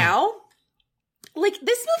it now, like,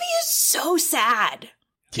 this movie is so sad.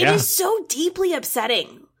 Yeah. It is so deeply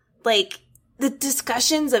upsetting. Like, the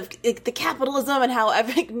discussions of like, the capitalism and how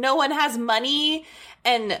no one has money.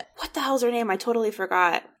 And what the hell's her name? I totally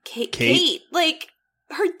forgot. Kate. Like,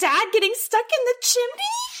 her dad getting stuck in the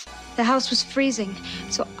chimney? The house was freezing,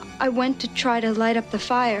 so I went to try to light up the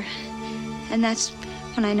fire. And that's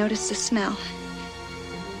when I noticed the smell.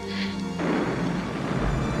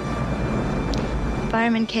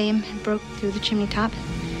 Firemen came and broke through the chimney top.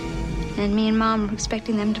 And me and Mom were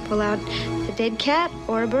expecting them to pull out a dead cat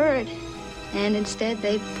or a bird. And instead,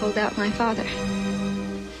 they pulled out my father.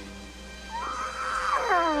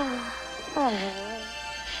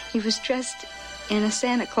 He was dressed in a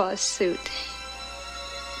Santa Claus suit.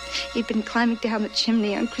 He'd been climbing down the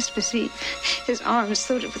chimney on Christmas Eve, his arms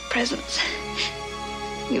loaded with presents.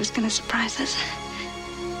 He was going to surprise us.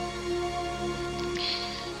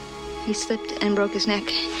 He slipped and broke his neck.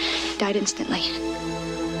 Died instantly.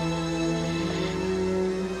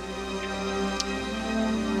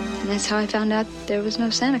 And that's how I found out there was no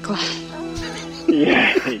Santa Claus.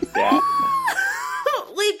 Yeah.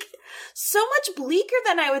 Like, so much bleaker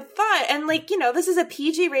than I would thought. And, like, you know, this is a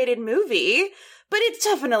PG-rated movie, but it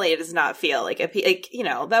definitely does not feel like you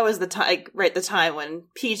know, that was the time, like, right the time when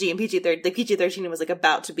PG and PG-13 was, like,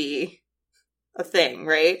 about to be a thing,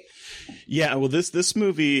 right? Yeah, well, this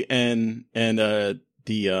movie and the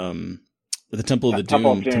Temple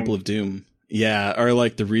of Doom, yeah, are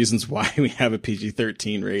like the reasons why we have a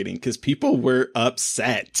PG-13 rating, because people were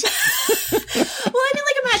upset. Well, I mean,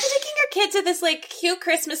 like, imagine taking your kid to this, like, cute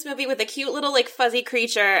Christmas movie with a cute little, like, fuzzy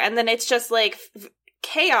creature, and then it's just, like,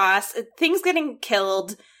 chaos, things getting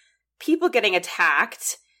killed, people getting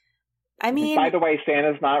attacked. I mean, by the way,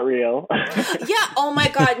 Santa's not real. Yeah, oh my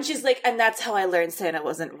God. And she's like, and that's how I learned Santa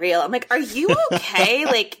wasn't real. I'm like, are you okay?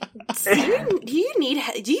 Like, do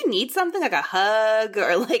you need something like a hug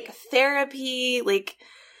or like therapy? Like,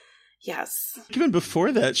 yes. Even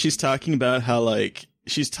before that, she's talking about how like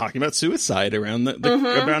she's talking about suicide around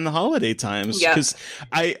around the holiday times. Because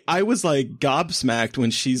I was like gobsmacked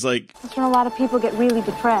when she's like, that's when a lot of people get really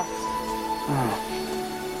depressed. Oh.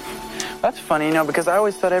 That's funny, you know, because I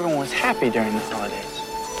always thought everyone was happy during the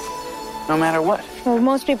holidays. No matter what. Well,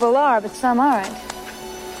 most people are, but some aren't.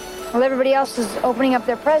 While everybody else is opening up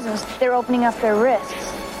their presents, they're opening up their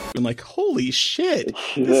wrists. I'm like, holy shit,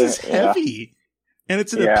 this is heavy. And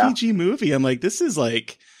it's in a PG movie. I'm like, this is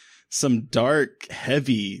like some dark,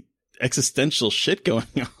 heavy, existential shit going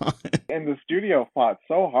on. And the studio fought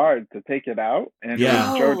so hard to take it out. And it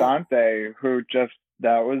was Joe Dante who just,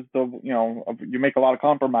 that was the, you know, you make a lot of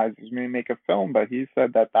compromises when you make a film, but he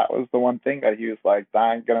said that was the one thing that he was like,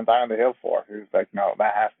 gonna die on the hill for. He was like, no,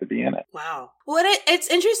 that has to be in it. Wow. Well, it's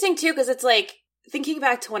interesting too, because it's like, thinking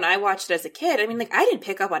back to when I watched it as a kid, I mean, like, I didn't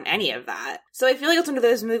pick up on any of that. So I feel like it's one of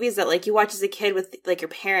those movies that, like, you watch as a kid with, like, your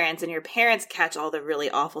parents, and your parents catch all the really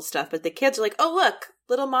awful stuff, but the kids are like, oh, look,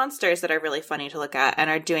 little monsters that are really funny to look at and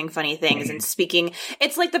are doing funny things and speaking.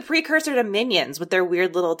 It's like the precursor to Minions with their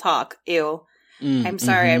weird little talk. Ew. I'm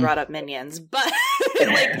sorry I brought up Minions, but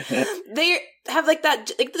like they have like that,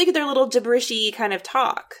 like their little gibberishy kind of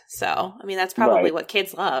talk. So, I mean, that's probably what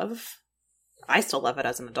kids love. I still love it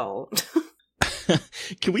as an adult.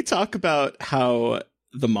 Can we talk about how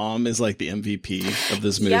the mom is like the MVP of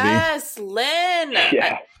this movie? Yes, Lynn.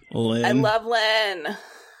 Yeah. Lynn. I love Lynn.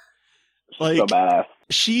 Like, so badass.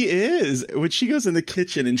 She is. When she goes in the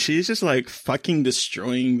kitchen and she's just like fucking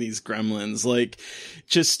destroying these gremlins, like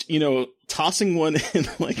just, you know, tossing one in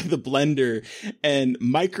like the blender and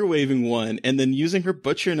microwaving one and then using her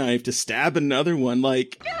butcher knife to stab another one.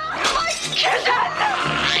 Like,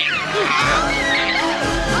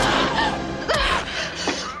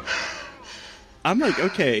 I'm like,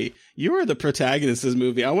 okay, you are the protagonist of this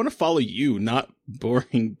movie. I want to follow you, not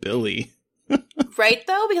boring Billy. Right,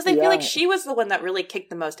 though? Because I feel like she was the one that really kicked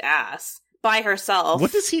the most ass. by herself.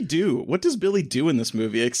 What does he do? What does Billy do in this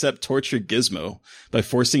movie except torture Gizmo by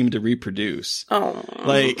forcing him to reproduce? Oh,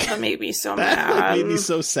 like that made me so that mad. made me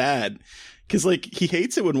so sad. Because, like, he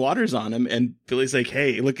hates it when water's on him, and Billy's like,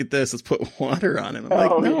 hey, look at this, let's put water on him. I'm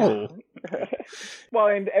like, no. Yeah. Well,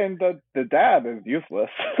 and the dad is useless.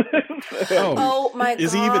 Oh my god.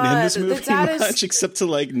 Is he even in this movie much except to,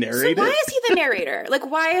 like, narrate so why it? is he the narrator?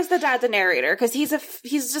 Like, why is the dad the narrator? Because he's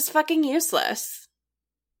just fucking useless.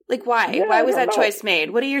 Like, why? Yeah, why was I that don't know. choice made?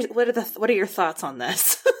 What are your thoughts on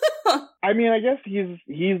this? I mean, I guess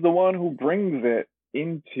he's the one who brings it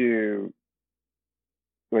into,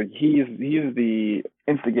 like, he's the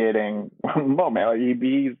instigating moment. Like,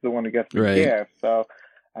 he's the one who gets the gift. So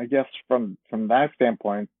I guess from that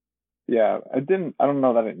standpoint, yeah, I don't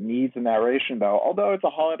know that it needs a narration though. Although it's a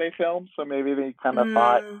holiday film, so maybe they kind of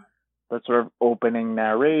thought that sort of opening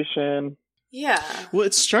narration. Yeah. Well,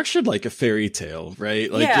 it's structured like a fairy tale,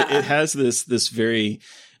 right? Like it has this very,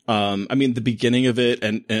 I mean, the beginning of it,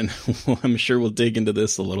 and I'm sure we'll dig into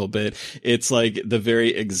this a little bit. It's like the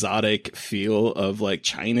very exotic feel of like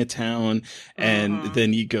Chinatown. And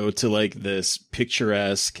then you go to like this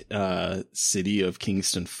picturesque, city of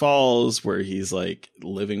Kingston Falls where he's like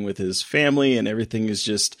living with his family and everything is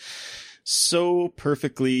just so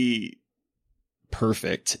perfectly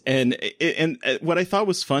perfect. And what I thought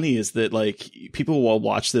was funny is that like people will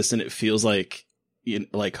watch this and it feels like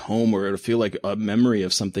home, or it'll feel like a memory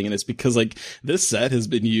of something, and it's because like this set has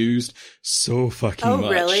been used so fucking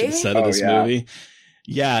much. Really? The set of this movie.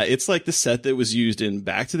 Yeah, it's like the set that was used in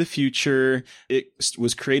Back to the Future. It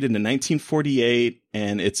was created in 1948,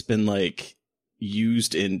 and it's been like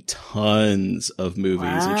used in tons of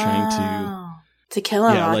movies. They're trying To Kill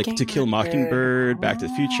a Mockingbird. like To Kill a Mockingbird, Back to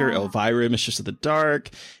the Future, Elvira, Mistress of the Dark.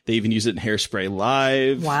 They even used it in Hairspray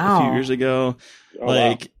Live a few years ago.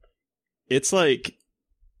 It's like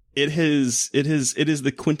it is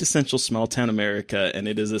the quintessential small town America, and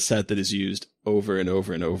it is a set that is used over and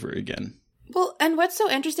over and over again. Well, and what's so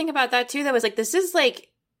interesting about that too, that was like, this is like,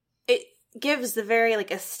 it gives the very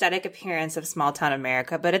like aesthetic appearance of small town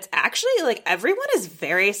America, but it's actually like everyone is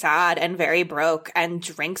very sad and very broke and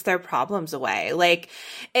drinks their problems away. Like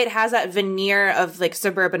it has that veneer of like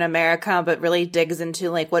suburban America, but really digs into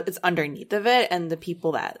like what is underneath of it and the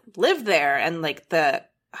people that live there and like the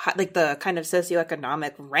kind of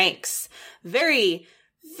socioeconomic ranks very,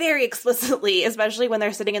 very explicitly, especially when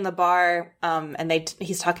they're sitting in the bar, and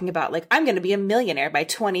he's talking about like, I'm going to be a millionaire by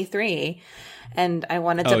 23, and I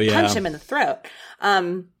wanted to punch him in the throat.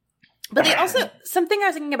 But they also, something I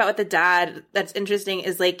was thinking about with the dad that's interesting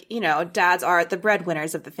is like, you know, dads are the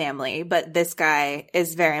breadwinners of the family, but this guy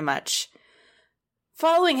is very much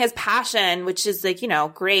following his passion, which is like, you know,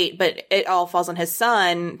 great, but it all falls on his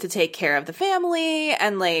son to take care of the family.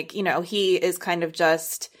 And like, you know, he is kind of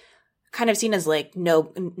seen as like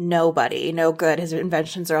nobody, no good. His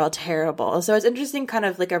inventions are all terrible. So it's interesting, kind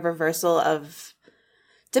of like a reversal of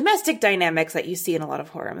domestic dynamics that you see in a lot of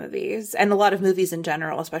horror movies and a lot of movies in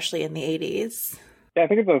general, especially in the 80s. Yeah, I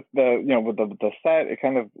think with the set, it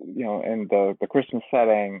kind of, you know, in the Christmas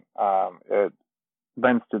setting, it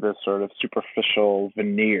lends to this sort of superficial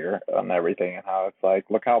veneer on everything, and how it's like,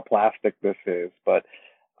 look how plastic this is, but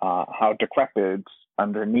how decrepit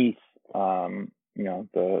underneath, you know,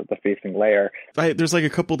 the facing layer. There's like a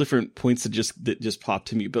couple different points that just popped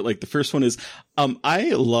to me, but like the first one is,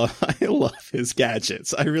 I love his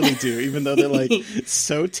gadgets. I really do, even though they're like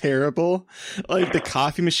so terrible. Like the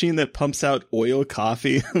coffee machine that pumps out oil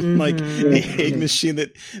coffee, like the egg machine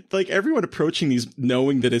that, like, everyone approaching these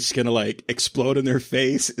knowing that it's gonna like explode in their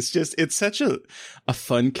face. It's such a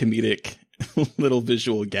fun comedic little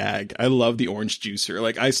visual gag. I love the orange juicer.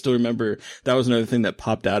 Like, I still remember that was another thing that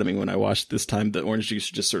popped out at me when I watched this time, the orange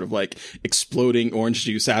juicer just sort of like exploding orange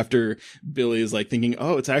juice after Billy is like thinking,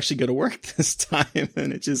 oh, it's actually going to work this time.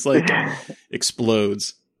 And it just like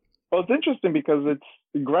explodes. Well, it's interesting because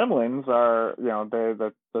Gremlins are, you know,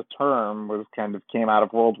 the term came out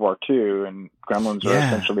of World War II, and Gremlins are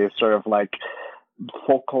essentially sort of like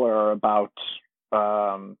folklore about,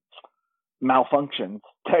 malfunctions,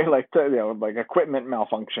 like equipment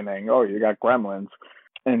malfunctioning. Oh, you got gremlins.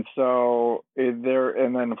 And so and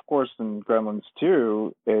then of course in Gremlins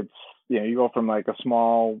 2, it's, you know, you go from like a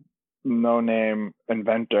small no-name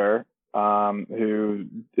inventor who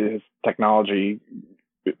his technology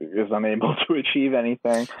is unable to achieve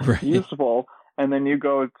anything useful, and then you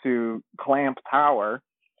go to Clamp Tower,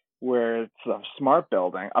 where it's a smart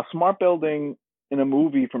building in a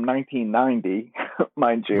movie from 1990,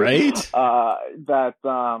 mind you, right? That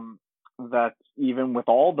even with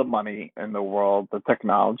all the money in the world, the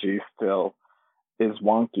technology still is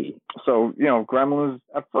wonky. So, Gremlins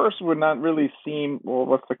at first would not really seem, well,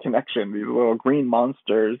 what's the connection? These little green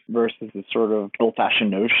monsters versus the sort of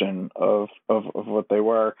old-fashioned notion of what they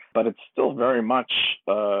were. But it's still very much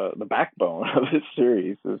the backbone of this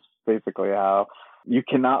series is basically how you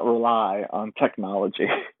cannot rely on technology.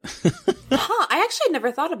 I actually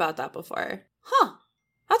never thought about that before.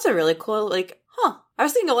 That's a really cool, I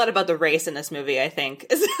was thinking a lot about the race in this movie, I think.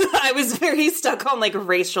 I was very stuck on,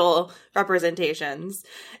 racial representations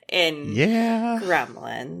in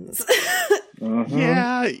Gremlins. Mm-hmm.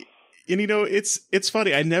 Yeah. And, it's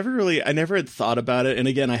funny. I never had thought about it. And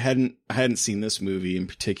again, I hadn't seen this movie in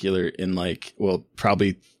particular in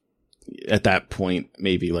probably at that point,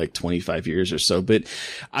 maybe 25 years or so. But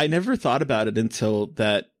I never thought about it until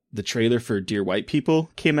the trailer for Dear White People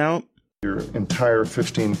came out. Your entire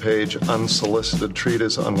 15-page unsolicited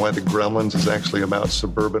treatise on why the Gremlins is actually about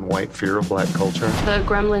suburban white fear of black culture. The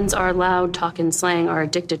Gremlins are loud, talking slang, are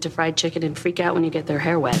addicted to fried chicken, and freak out when you get their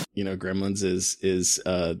hair wet. Gremlins is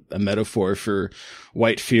a metaphor for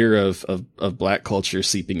white fear of black culture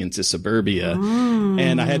seeping into suburbia.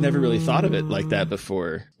 And I had never really thought of it like that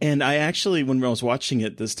before. And I actually, when I was watching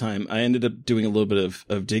it this time, I ended up doing a little bit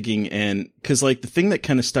of digging. And because the thing that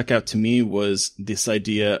kind of stuck out to me was this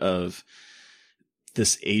idea of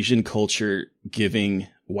this Asian culture giving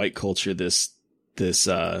white culture this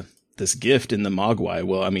gift in the Mogwai.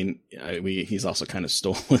 Well, I mean, he's also kind of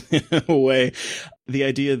stolen in a way. The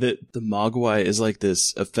idea that the Mogwai is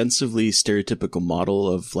this offensively stereotypical model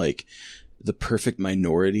of the perfect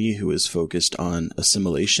minority who is focused on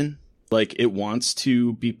assimilation. It wants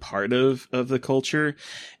to be part of the culture.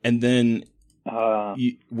 And then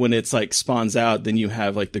when it's spawns out, then you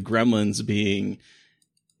have the Gremlins being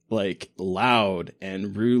loud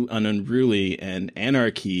and unruly and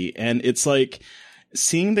anarchy. And it's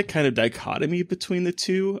seeing the kind of dichotomy between the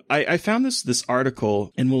two. I found this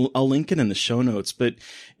article, and I'll link it in the show notes, but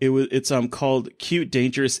it's called Cute,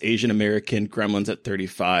 Dangerous Asian American Gremlins at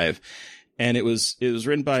 35. And it was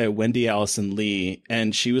written by Wendy Allison Lee,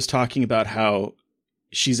 and she was talking about how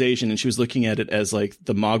she's Asian, and she was looking at it as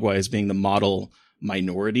the Mogwai as being the model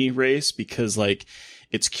minority race because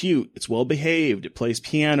it's cute, it's well behaved, it plays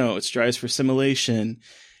piano, it strives for assimilation.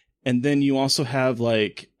 And then you also have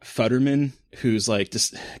Futterman, who's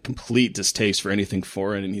just complete distaste for anything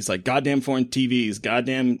foreign. And he's goddamn foreign TVs,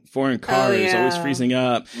 goddamn foreign cars, always freezing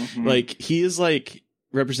up. Mm-hmm. He is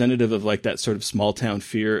representative of that sort of small town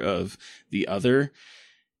fear of the other.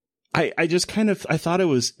 I just I thought it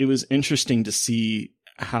was interesting to see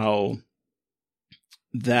how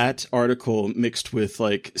that article mixed with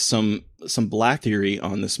some black theory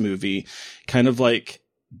on this movie kind of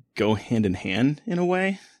go hand in hand in a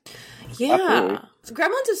way. Yeah. Absolutely.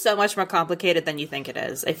 Gremlins is so much more complicated than you think it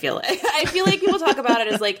is, I feel like. I feel like people talk about it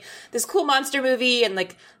as this cool monster movie and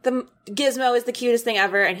the Gizmo is the cutest thing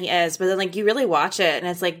ever, and he is, but then you really watch it and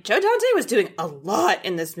it's Joe Dante was doing a lot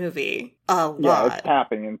in this movie. A lot. Yeah, it's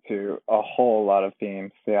tapping into a whole lot of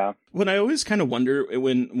themes, yeah. When I always kind of wonder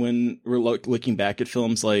when we're looking back at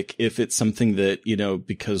films, if it's something that,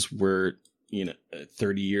 because we're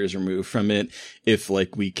 30 years removed from it, if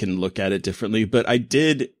we can look at it differently. But I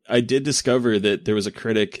did discover that there was a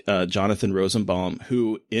critic, Jonathan Rosenbaum,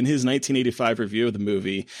 who in his 1985 review of the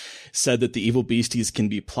movie said that the evil beasties can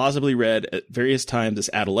be plausibly read at various times as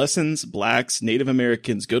adolescents, blacks, Native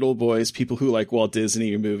Americans, good old boys, people who like Walt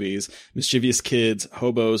Disney movies, mischievous kids,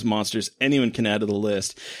 hobos, monsters, anyone can add to the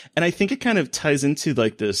list. And I think it kind of ties into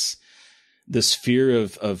this fear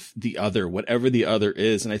of the other, whatever the other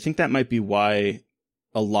is. And I think that might be why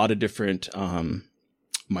a lot of different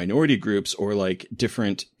minority groups or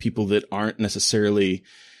different people that aren't necessarily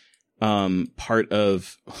part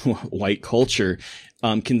of white culture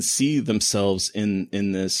can see themselves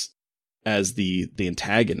in this as the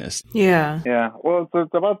antagonist. Yeah. Yeah. Well,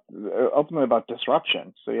 it's about ultimately about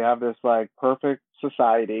disruption. So you have this perfect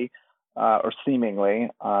society, or seemingly,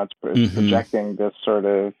 it's projecting this sort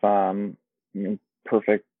of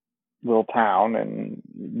perfect little town and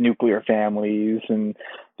nuclear families and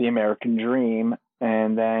the American dream,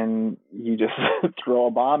 and then you just throw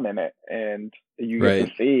a bomb in it, and you get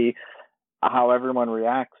to see how everyone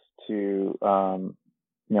reacts to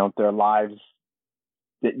their lives,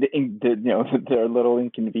 their little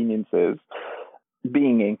inconveniences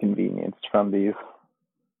being inconvenienced from these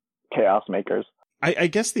chaos makers. I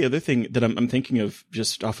guess the other thing that I'm thinking of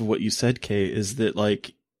just off of what you said, Kay, is that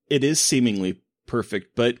it is seemingly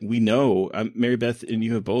perfect, but we know, Mary Beth and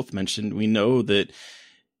you have both mentioned, we know that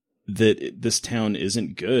this town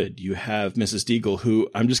isn't good. You have Mrs. Deagle, who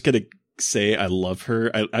I'm just going to say I love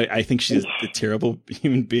her. I think she's a terrible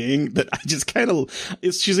human being, but I just kind of,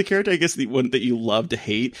 she's a character, I guess, the one that you love to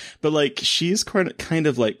hate, but like she's kind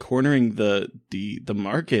of like cornering the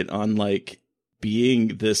market on like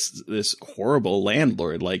being this horrible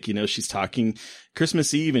landlord. Like, you know, she's talking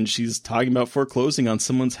Christmas Eve and she's talking about foreclosing on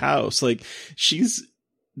someone's house. Like she's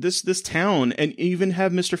this town, and even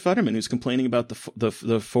have Mr. Futterman who's complaining about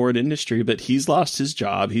the Ford industry, but he's lost his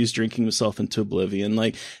job. He's drinking himself into oblivion.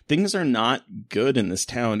 Like things are not good in this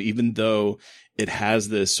town, even though it has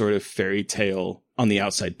this sort of fairy tale on the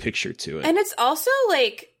outside picture to it. And it's also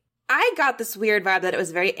like, I got this weird vibe that it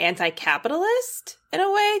was very anti-capitalist in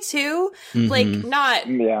a way too. Mm-hmm. Like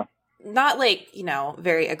not like, you know,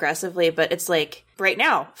 very aggressively, but it's like right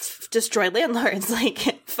now, destroy landlords, like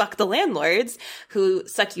fuck the landlords who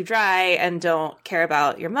suck you dry and don't care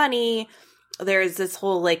about your money. There's this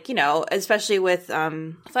whole like, you know, especially with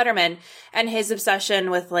Futterman and his obsession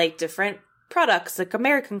with like different products, like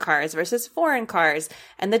American cars versus foreign cars.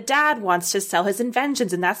 And the dad wants to sell his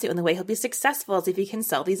inventions, and that's the only way he'll be successful is if he can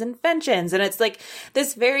sell these inventions. And it's like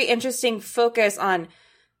this very interesting focus on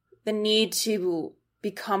the need to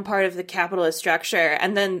become part of the capitalist structure.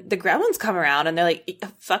 And then the Gremlins come around and they're like,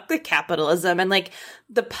 fuck the capitalism. And like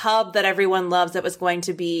the pub that everyone loves that was going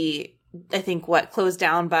to be, I think, closed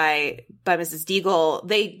down by Mrs. Deagle,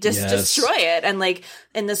 they just destroy it. And like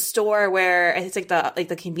in the store where it's like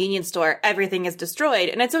the convenience store, everything is destroyed.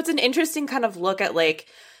 And so it's an interesting kind of look at like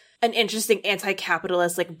an interesting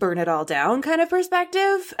anti-capitalist, like burn it all down kind of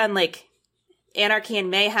perspective. And like anarchy and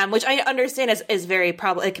mayhem, which I understand is very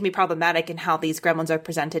it can be problematic in how these gremlins are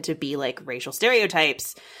presented to be like racial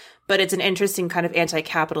stereotypes, but it's an interesting kind of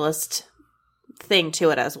anti-capitalist thing to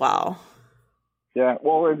it as well. Yeah,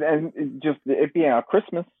 well, and just it being a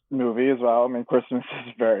Christmas movie as well. I mean, Christmas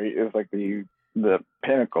is like the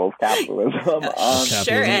pinnacle of capitalism.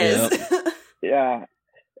 Sure is. Yeah,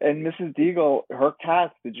 and Mrs. Deagle, her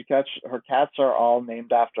cats. Did you catch? Her cats are all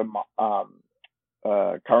named after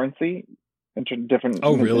currency. Different.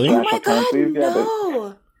 Oh, really? Oh my god! Currencies.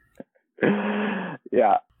 No.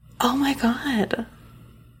 Yeah. Oh my god.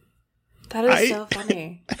 That is so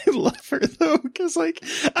funny. I love her though, because like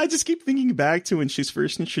I just keep thinking back to when she's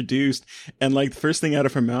first introduced, and like the first thing out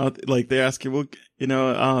of her mouth, like they ask her, well, you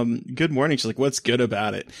know, good morning. She's like, what's good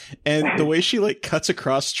about it? And the way she like cuts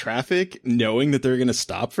across traffic, knowing that they're gonna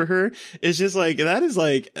stop for her, is just like that is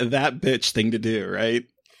like that bitch thing to do, right?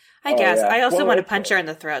 I guess. Yeah. I also want to punch her in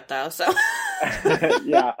the throat though. So.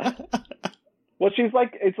 Yeah. Well,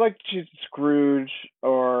 it's like she's Scrooge,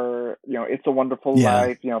 or, you know, It's a Wonderful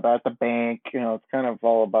Life, you know, about the bank, you know, it's kind of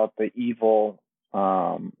all about the evil,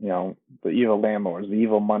 you know, the evil landlords, the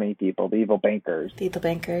evil money people, the evil bankers. The evil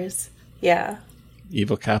bankers. Yeah.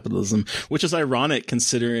 Evil capitalism, which is ironic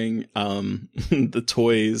considering the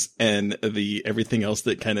toys and the everything else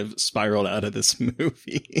that kind of spiraled out of this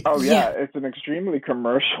movie. Oh, yeah. It's an extremely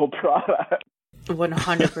commercial product.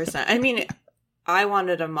 100%. I mean, I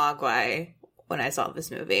wanted a Mogwai when I saw this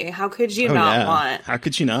movie. How could you not want? How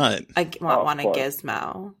could you not? I want a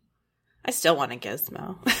Gizmo. I still want a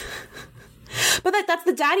Gizmo. But that's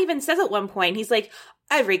the dad even says at one point. He's like,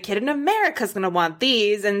 every kid in America is going to want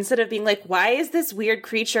these. And instead of being like, why is this weird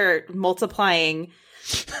creature multiplying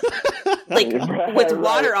like with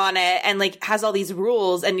water on it and like has all these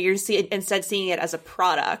rules, and you're instead seeing it as a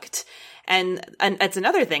product. And it's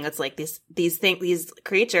another thing. It's like these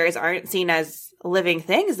creatures aren't seen as living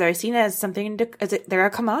things. They're seen as something they're a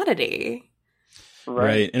commodity.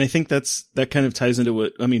 Right. And I think that kind of ties into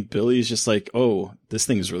what, I mean, Billy's just like, oh, this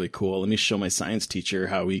thing is really cool. Let me show my science teacher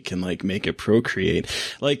how we can like make it procreate.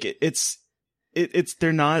 Like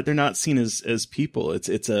they're not seen as people.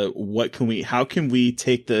 It's how can we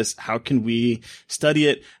take this? How can we study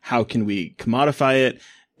it? How can we commodify it?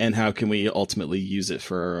 And how can we ultimately use it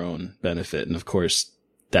for our own benefit? And of course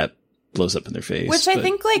that blows up in their face. Which I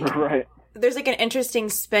think like, there's like an interesting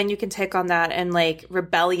spin you can take on that, and like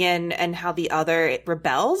rebellion and how the other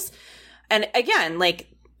rebels. And again, like,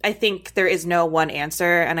 I think there is no one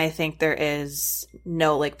answer, and I think there is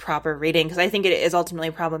no like proper reading, because I think it is ultimately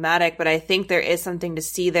problematic, but I think there is something to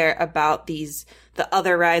see there about the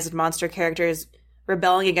other rise of monster characters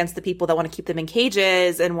rebelling against the people that want to keep them in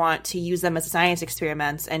cages and want to use them as science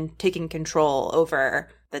experiments and taking control over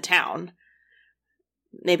the town.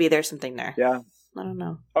 Maybe there's something there. Yeah. I don't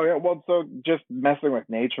know. Oh yeah, well, so just messing with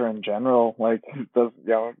nature in general, like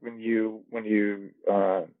when you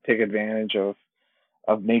take advantage of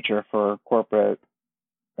nature for corporate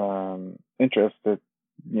interest, it,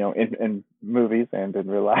 you know, in movies and in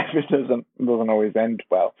real life, it doesn't always end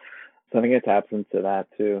well. So I think it taps into that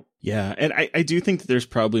too. Yeah, and I do think that there's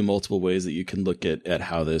probably multiple ways that you can look at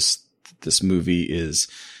how this this movie is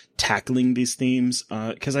tackling these themes.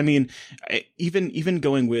 Cause I mean, even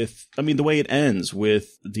going with, I mean, the way it ends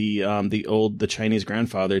with the Chinese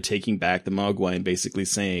grandfather taking back the Mogwai and basically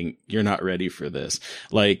saying, you're not ready for this.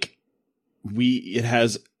 Like it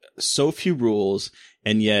has so few rules,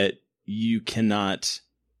 and yet you cannot,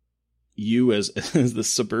 you as the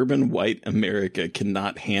suburban white America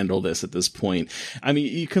cannot handle this at this point. I mean,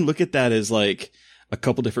 you can look at that as like a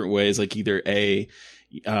couple different ways, like either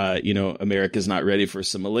America's not ready for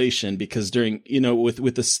assimilation because during,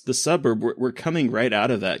 with the suburb, we're coming right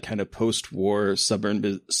out of that kind of post-war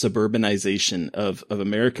suburbanization of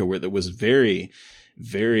America, where there was very,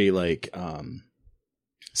 very like,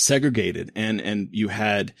 segregated, and you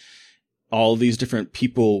had all these different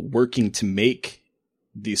people working to make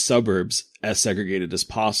these suburbs as segregated as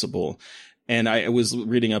possible. And I was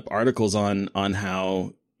reading up articles on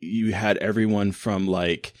how you had everyone from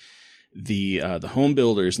like the home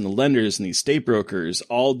builders and the lenders and the estate brokers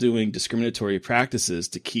all doing discriminatory practices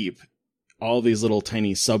to keep all these little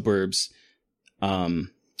tiny suburbs, one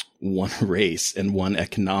race and one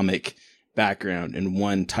economic background and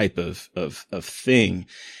one type of thing.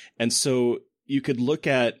 And so you could look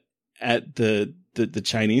at the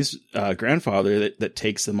Chinese grandfather that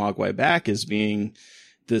takes the Mogwai back as being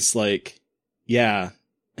this like, yeah,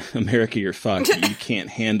 America, you're fucked. You can't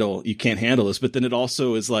handle this. But then it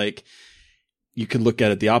also is like, you could look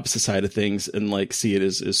at it the opposite side of things and like see it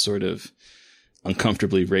as sort of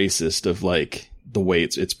uncomfortably racist of like the way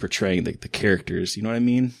it's portraying the characters. You know what I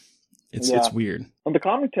mean? It's weird. On the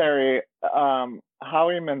commentary,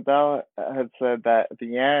 Howie Mandel had said that at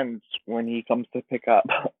the end, when he comes to pick up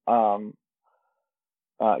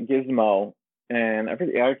Gizmo, and I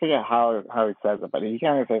forget how he says it, but he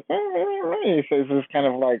kind of says, he says this kind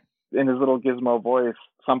of like in his little Gizmo voice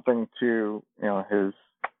something to his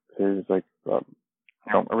like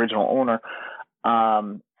original owner,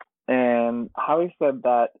 and Howie said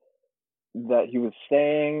that he was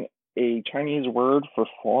saying a Chinese word for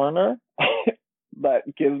foreigner. But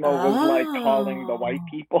Gizmo was like calling the white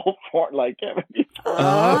people for like these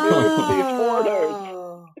foreigners.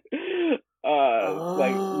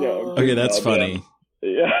 Okay, that's funny.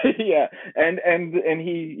 Yeah, and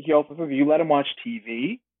he also says you let him watch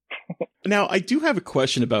TV. Now I do have a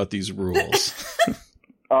question about these rules.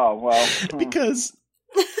 Oh well, because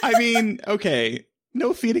I mean, okay,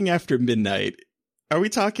 no feeding after midnight. Are we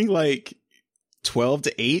talking like 12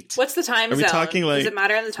 to 8? What's the time zone? Are we talking like, does it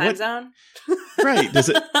matter in the time zone? Right.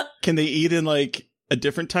 Can they eat in like a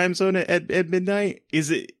different time zone at midnight? Is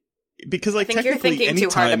it because like technically any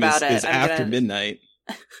time is after midnight?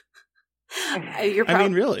 I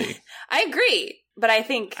mean, really? I agree, but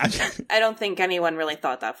I don't think anyone really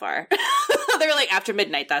thought that far. They were like, after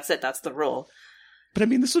midnight, that's it. That's the rule. But I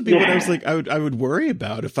mean, this would be what I was like, I would worry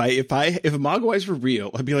about if Mogwais were real.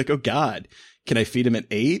 I'd be like, oh God, can I feed him at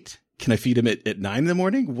 8? Can I feed him at 9 in the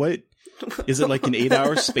morning? What is it, like an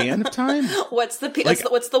 8-hour span of time? What's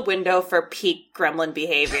the window for peak gremlin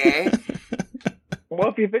behavior? Well,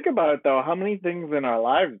 if you think about it, though, how many things in our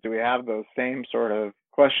lives do we have those same sort of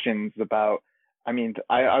questions about? I mean,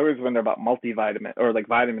 I always wonder about multivitamin or like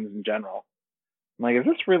vitamins in general. I'm like, does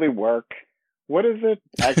this really work? What is it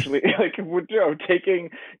actually like? Taking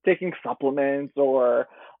supplements or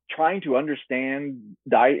trying to understand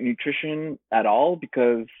diet and nutrition at all,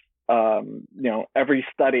 because every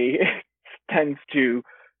study tends to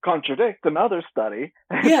contradict another study.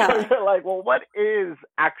 Yeah. So they're like, well, what is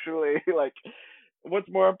actually like, what's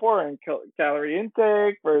more important, calorie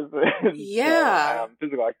intake versus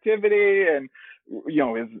physical activity? And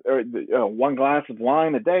one glass of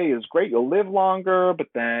wine a day is great, you'll live longer, but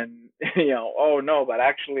then oh no, but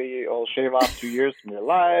actually it'll shave off 2 years from your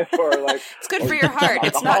life, or like it's good for your heart.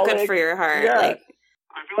 It's not good for your heart. Yeah.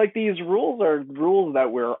 I feel like these rules are rules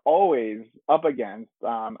that we're always up against.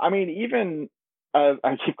 I mean, even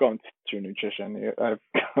I keep going to nutrition. I've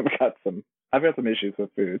got some issues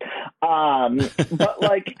with food. But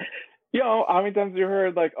like, how many times have you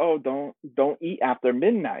heard like, oh, don't eat after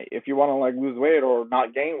midnight if you want to like lose weight or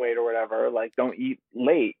not gain weight or whatever. Like, don't eat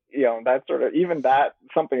late. That sort of, even that,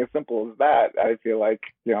 something as simple as that. I feel like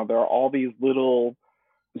there are all these little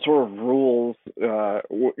sort of rules, or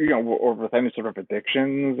with any sort of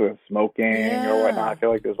addictions, with smoking or whatnot. I feel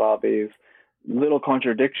like there's all these little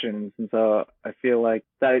contradictions, and so I feel like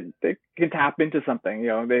that they can tap into something.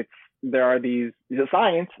 There are these.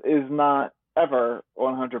 Science is not ever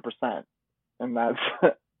 100%, and that's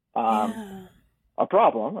a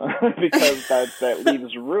problem because that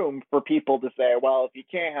leaves room for people to say, well, if you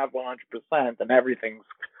can't have 100%, then everything's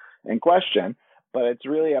in question. But it's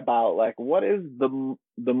really about like, what is the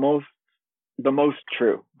most the most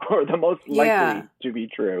true or the most likely to be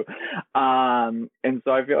true. And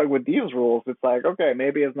so I feel like with these rules, it's like, okay,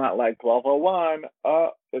 maybe it's not like 1201.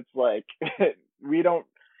 It's like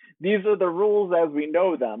these are the rules as we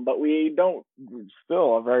know them, but we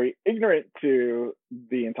still are very ignorant to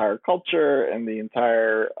the entire culture and the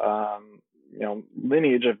entire,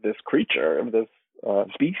 lineage of this creature, of this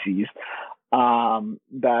species,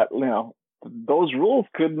 that, those rules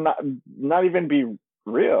could not even be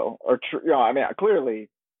real or true. I mean, clearly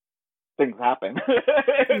things happen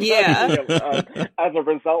as a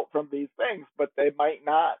result from these things, but they might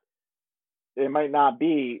not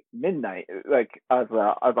be midnight, like as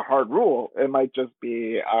a hard rule. It might just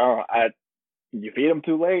be, you feed them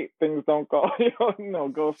too late, things don't go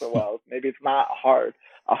go so well. Maybe it's not a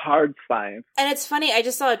hard science. And it's funny, I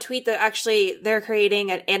just saw a tweet that actually they're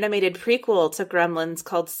creating an animated prequel to Gremlins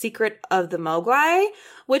called Secret of the Mogwai,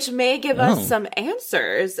 which may give us some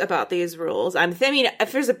answers about these rules. I mean,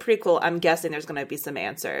 if there's a prequel, I'm guessing there's going to be some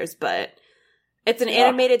answers, but it's an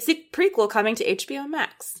animated prequel coming to HBO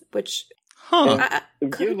Max, which...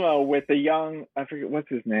 Gizmo with the young, I forget what's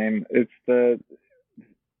his name. It's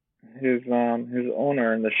his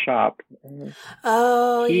owner in the shop.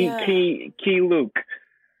 Key Luke,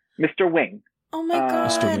 Mr. Wing. Oh my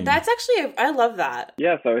god, that's actually I love that.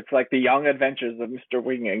 Yeah, so it's like the young adventures of Mr.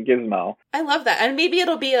 Wing and Gizmo. I love that, and maybe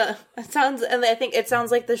it'll be I think it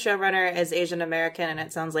sounds like the showrunner is Asian American, and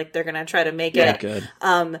it sounds like they're gonna try to make it good.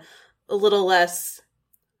 A little less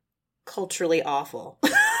culturally awful.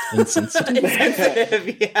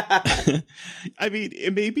 Insensitive, yeah. I mean,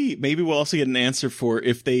 maybe we'll also get an answer for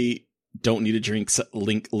if they don't need to drink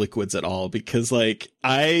liquids at all, because like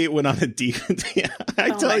I went on a deep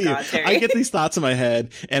I get these thoughts in my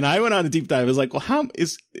head, and I went on a deep dive. I was like, well, how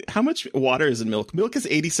much water is in milk? Milk is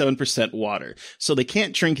 87% water, so they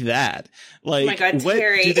can't drink that. Like, oh my god, what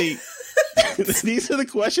Terry. do they these are the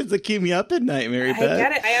questions that keep me up at night, Mary Beth. I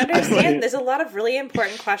get it. I understand. There's a lot of really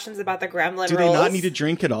important questions about the gremlin rules. Do they not need to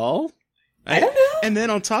drink at all? I don't know. And then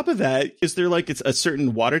on top of that, is there like it's a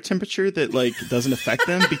certain water temperature that like doesn't affect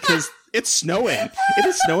them? Because it's snowing. It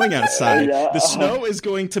is snowing outside. The snow is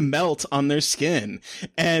going to melt on their skin.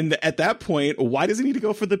 And at that point, why does he need to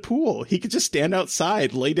go for the pool? He could just stand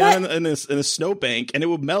outside, lay down in a snowbank, and it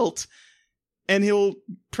will melt, and he'll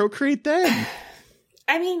procreate then.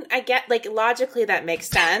 I mean, I get, like, logically that makes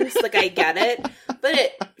sense. Like, I get it. But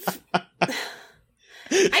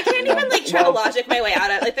I can't even, like, try to logic my way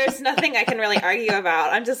out of it. Like, there's nothing I can really argue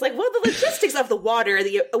about. I'm just like, well, the logistics of the water,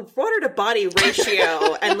 the water-to-body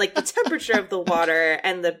ratio, and, like, the temperature of the water,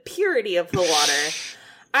 and the purity of the water.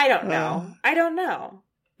 I don't know.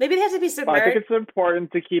 Maybe they have to be submerged. I think it's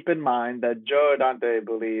important to keep in mind that Joe Dante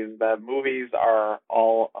believes that movies are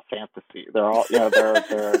all a fantasy. They're all, they're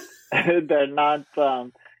not,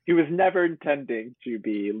 he was never intending to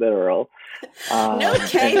be literal.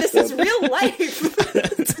 Okay, this is real life.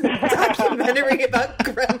 It's a documentary about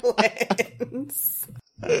gremlins.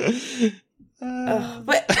 But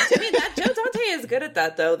I mean, Joe Dante is good at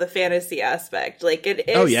that, though, the fantasy aspect. Like, it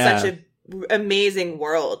is such an amazing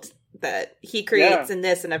world that he creates in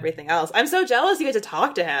this and everything else. I'm so jealous you get to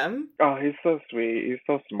talk to him. Oh, he's so sweet. He's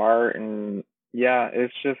so smart, and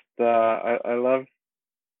it's just I love.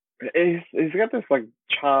 He's got this like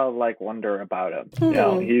childlike wonder about him.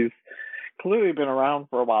 Mm-hmm. He's clearly been around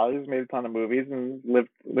for a while. He's made a ton of movies and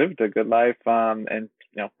lived a good life. And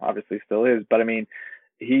obviously still is. But I mean,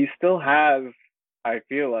 he still has. I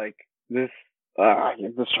feel like this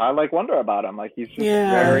childlike wonder about him. Like he's just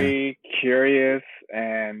very curious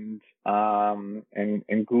and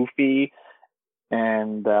goofy.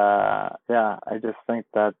 And I just think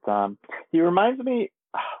that he reminds me.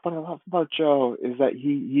 What I love about Joe is that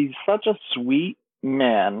he's such a sweet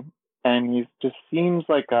man, and he just seems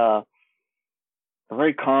like a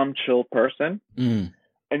very calm, chill person. Mm.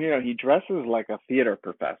 And he dresses like a theater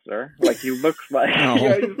professor. Like he looks like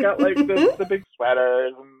he's got like the big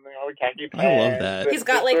sweaters and khaki pants. I love that. He's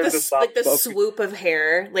got like the swoop of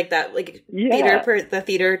hair, like that, like the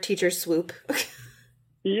theater teacher swoop.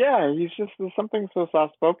 He's just there's something so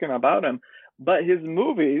soft spoken about him. But his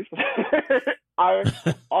movies are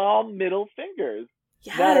all middle fingers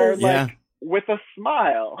that are like with a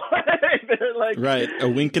smile. They're like right, a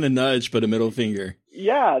wink and a nudge, but a middle finger.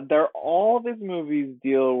 Yeah, all of his movies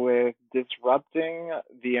deal with disrupting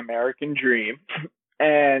the American dream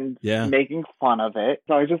and making fun of it.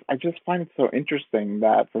 So I just find it so interesting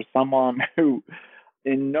that for someone who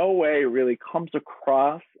in no way really comes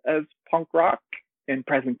across as punk rock in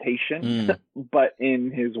presentation, but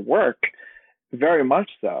in his work, very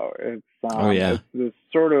much so. It's this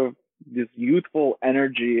sort of this youthful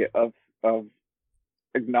energy of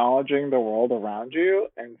acknowledging the world around you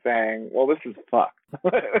and saying, well, this is fucked.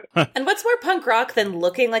 And what's more punk rock than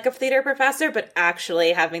looking like a theater professor, but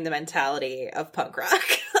actually having the mentality of punk rock?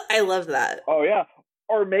 I love that. Oh, yeah.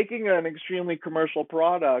 Or making an extremely commercial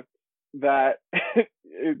product that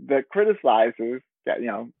that criticizes,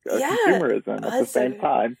 consumerism at the same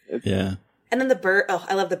time. Yeah. And then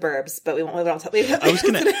I love the Burbs, but we won't talk. I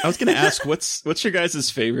was gonna ask, what's your guys'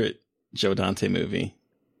 favorite Joe Dante movie?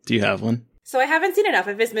 Do you have one? So I haven't seen enough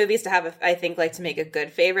of his movies to have, to make a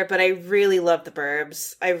good favorite, but I really love the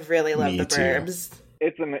Burbs. I really love the Burbs.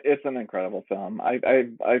 It's an incredible film. I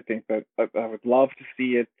think that I would love to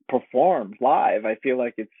see it performed live. I feel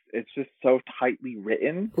like it's just so tightly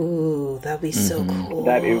written. Ooh, that'd be so cool.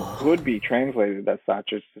 That it could be translated as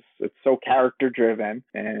such. It's so character driven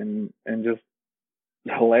and just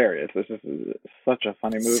hilarious. It's just such a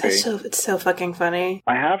funny movie. It's so fucking funny.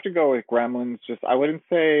 I have to go with Gremlins. I would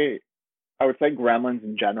say Gremlins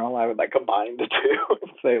in general. I would combine the two.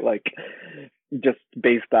 Say just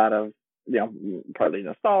based out of partly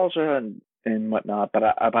nostalgia and whatnot. But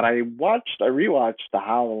I rewatched The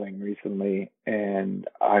Howling recently, and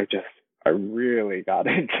I really got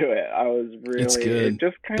into it. I was really, it's good. It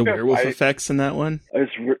just kind the werewolf effects in that one.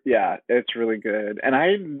 It's really good. And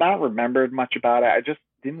I not remembered much about it. I just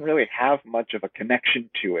didn't really have much of a connection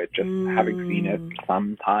to it, just having seen it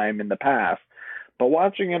sometime in the past. But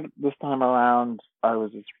watching it this time around, I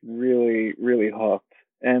was just really, really hooked.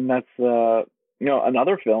 And that's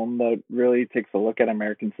another film that really takes a look at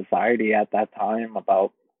American society at that time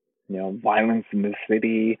about violence in the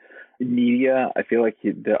city, media. I feel like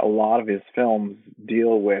a lot of his films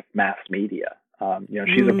deal with mass media.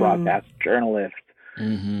 She's a broadcast journalist.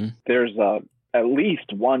 Mm-hmm. There's at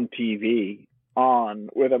least one TV on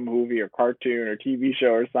with a movie or cartoon or TV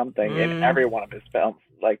show or something in every one of his films.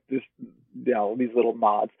 Like this, these little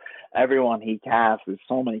nods. Everyone he casts is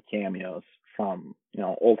so many cameos from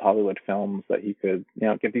old Hollywood films that he could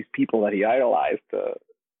get these people that he idolized to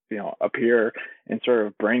appear and sort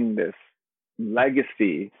of bring this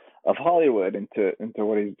legacy of Hollywood into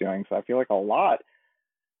what he's doing. So I feel like a lot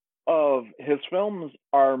of his films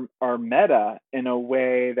are meta in a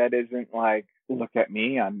way that isn't like, look at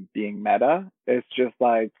me, I'm being meta. It's just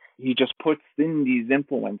like he just puts in these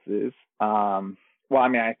influences.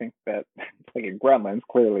 I think that like in Gremlins,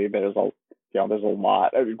 clearly there's a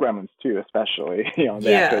lot. Gremlins 2 especially.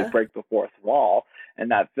 They actually break the fourth wall in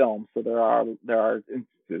that film. So there are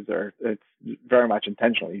instances where it's very much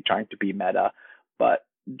intentionally trying to be meta, but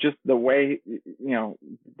just the way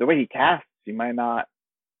he casts, you might not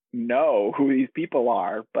know who these people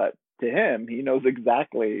are, but to him, he knows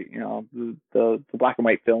exactly the black and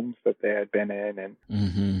white films that they had been in.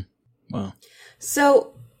 And wow.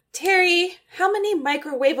 So Terry, how many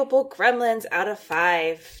microwavable gremlins out of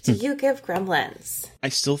 5 do you give Gremlins? I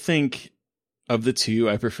still think of the two,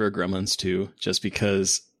 I prefer Gremlins 2, just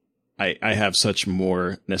because I have such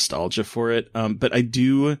more nostalgia for it. But I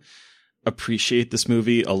do appreciate this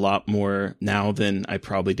movie a lot more now than I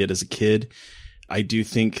probably did as a kid. I do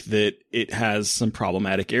think that it has some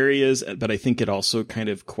problematic areas, but I think it also kind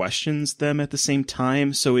of questions them at the same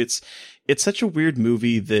time. So it's such a weird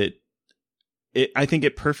movie that I think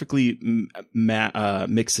it perfectly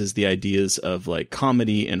mixes the ideas of like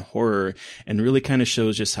comedy and horror, and really kind of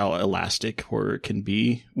shows just how elastic horror can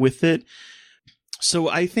be with it. So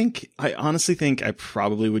I honestly think I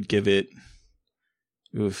probably would give it,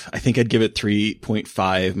 I think I'd give it 3.5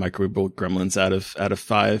 microwavable gremlins out of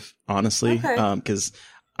 5, honestly. Okay. Because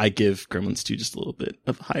I give Gremlins 2 just a little bit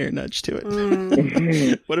of a higher nudge to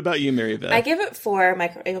it. What about you, Mary Beth? I give it 4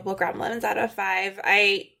 microwavable gremlins out of 5.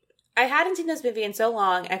 I hadn't seen this movie in so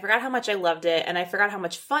long. I forgot how much I loved it, and I forgot how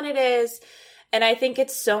much fun it is. And I think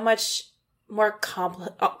it's so much more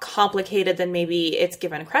complicated than maybe it's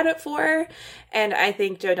given credit for. And I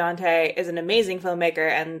think Joe Dante is an amazing filmmaker,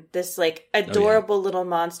 and this like adorable little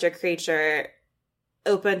monster creature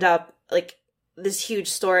opened up like this huge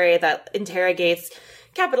story that interrogates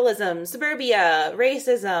capitalism, suburbia,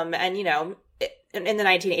 racism, and in the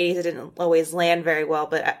 1980s it didn't always land very well,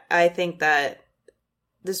 but I think that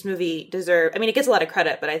this movie it gets a lot of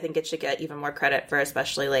credit, but I think it should get even more credit for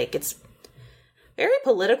especially like its very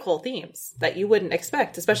political themes that you wouldn't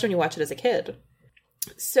expect, especially when you watch it as a kid.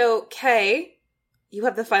 So, Kay, you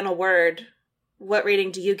have the final word. What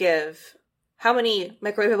rating do you give? How many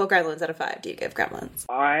microwavable gremlins out of 5 do you give Gremlins?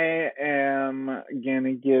 I am going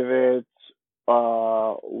to give it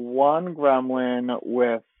 1 gremlin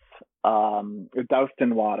with doused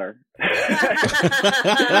in water.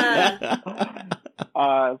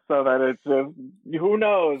 so that it's just, who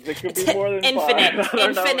knows? It could be more than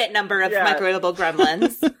infinite number of microwavable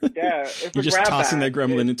gremlins. Yeah, you're just tossing that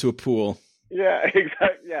gremlin into a pool. Yeah,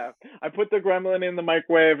 exactly. Yeah, I put the gremlin in the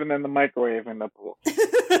microwave and then the microwave in the pool.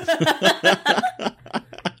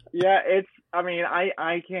 Yeah, it's. I mean,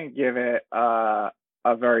 I can't give it a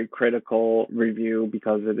very critical review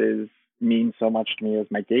because it means so much to me as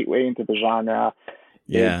my gateway into the genre.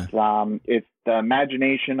 Yeah, it's the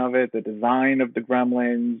imagination of it, the design of the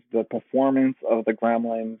Gremlins, the performance of the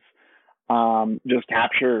Gremlins, just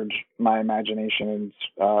captured my imagination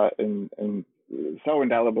and so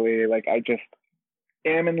indelibly. Like, I just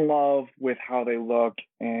am in love with how they look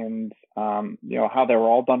and how they're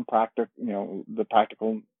all done the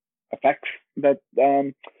practical effects that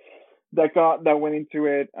went into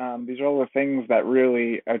it. These are all the things that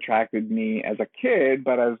really attracted me as a kid,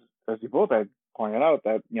 but as you both had pointed out,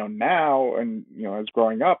 that now and as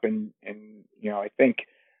growing up and I think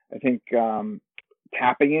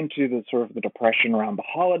tapping into the sort of the depression around the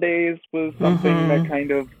holidays was something that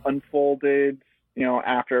kind of unfolded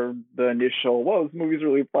after the initial, well, this movie's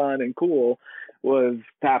really fun and cool, was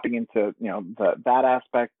tapping into that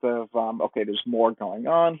aspect of okay, there's more going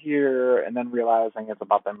on here, and then realizing it's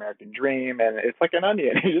about the American dream, and it's like an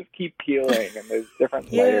onion. You just keep peeling, and there's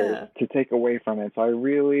different layers to take away from it. So I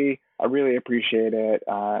really appreciate it,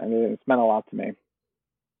 and it's meant a lot to me.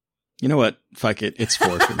 You know what? Fuck it. It's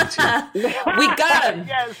 4 for me too. We got him.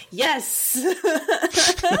 Yes.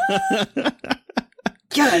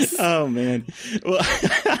 Yes. Oh, man. Well,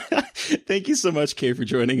 thank you so much, Kay, for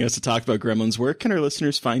joining us to talk about Gremlins. Where can our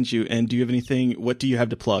listeners find you? And do you have anything, what do you have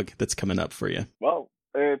to plug that's coming up for you? Well,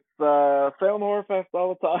 it's Salem Horror Fest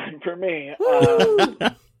all the time for me.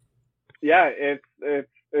 Yeah,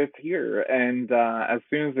 it's here. And as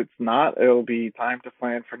soon as it's not, it'll be time to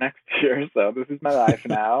plan for next year. So this is my life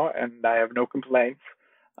now, and I have no complaints,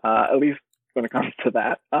 at least when it comes to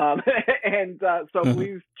that. So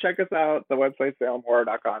please check us out, the website,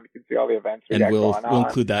 salemhorror.com. You can see all the events we got going on. We'll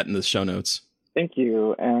include that in the show notes. Thank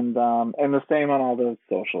you. And the same on all those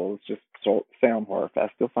socials, just Salem Horror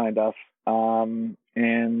Fest. You'll find us. And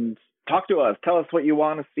talk to us. Tell us what you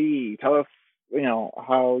want to see. Tell us,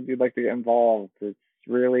 how you'd like to get involved. It's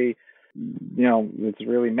really, it's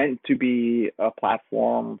really meant to be a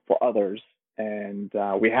platform for others. And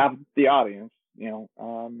we have the audience.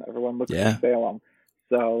 Everyone looks at Salem.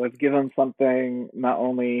 So let's give them something not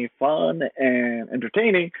only fun and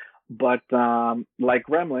entertaining, but like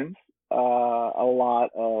Gremlins, a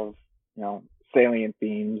lot of salient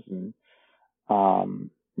themes and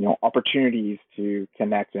opportunities to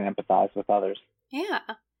connect and empathize with others. Yeah.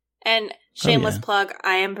 And shameless plug,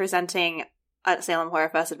 I am presenting at Salem Horror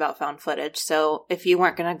Fest about found footage. So if you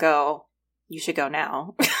weren't going to go, you should go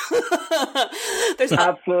now. There's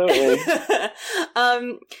absolutely.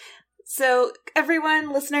 So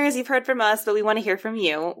everyone, listeners, you've heard from us, but we want to hear from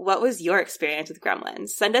you. What was your experience with Gremlins?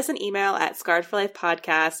 Send us an email at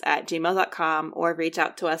scarredforlifepodcast@gmail.com or reach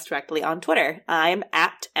out to us directly on Twitter. I'm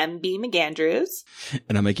at MB McAndrews.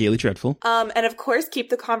 And I'm at Gaily Dreadful. And of course, keep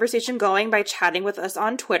the conversation going by chatting with us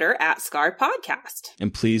on Twitter at Scarred Podcast.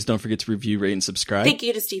 And please don't forget to review, rate, and subscribe. Thank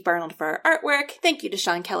you to Steve Arnold for our artwork. Thank you to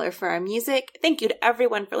Sean Keller for our music. Thank you to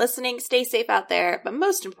everyone for listening. Stay safe out there, but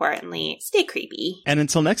most importantly, stay creepy. And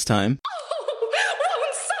until next time.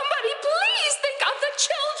 Won't somebody please think of the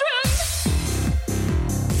children?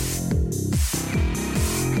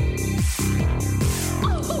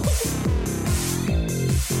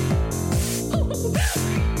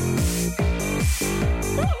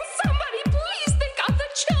 Won't somebody please think of the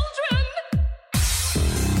children?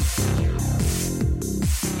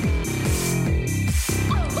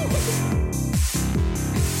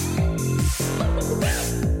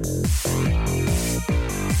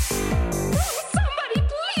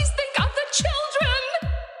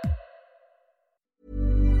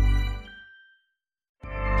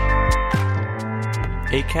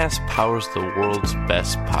 Acast powers the world's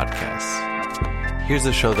best podcasts. Here's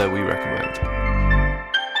a show that we recommend.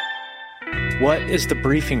 What is The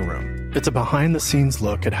Briefing Room? It's a behind-the-scenes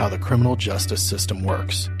look at how the criminal justice system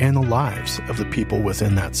works and the lives of the people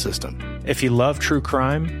within that system. If you love true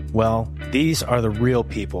crime, well, these are the real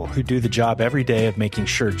people who do the job every day of making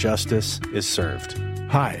sure justice is served.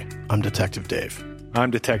 Hi, I'm Detective Dave.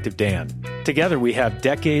 I'm Detective Dan. Together, we have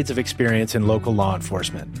decades of experience in local law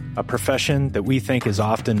enforcement, a profession that we think is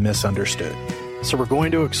often misunderstood. So we're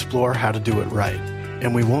going to explore how to do it right,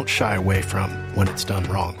 and we won't shy away from when it's done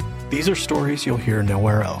wrong. These are stories you'll hear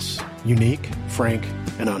nowhere else. Unique, frank,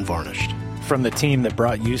 and unvarnished. From the team that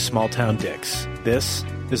brought you Small Town Dicks, this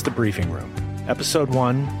is The Briefing Room. Episode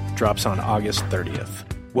 1 drops on August 30th.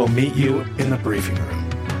 We'll meet you in the briefing room.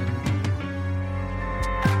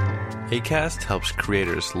 Acast helps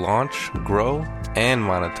creators launch, grow, and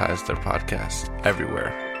monetize their podcasts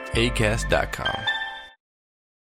everywhere. Acast.com.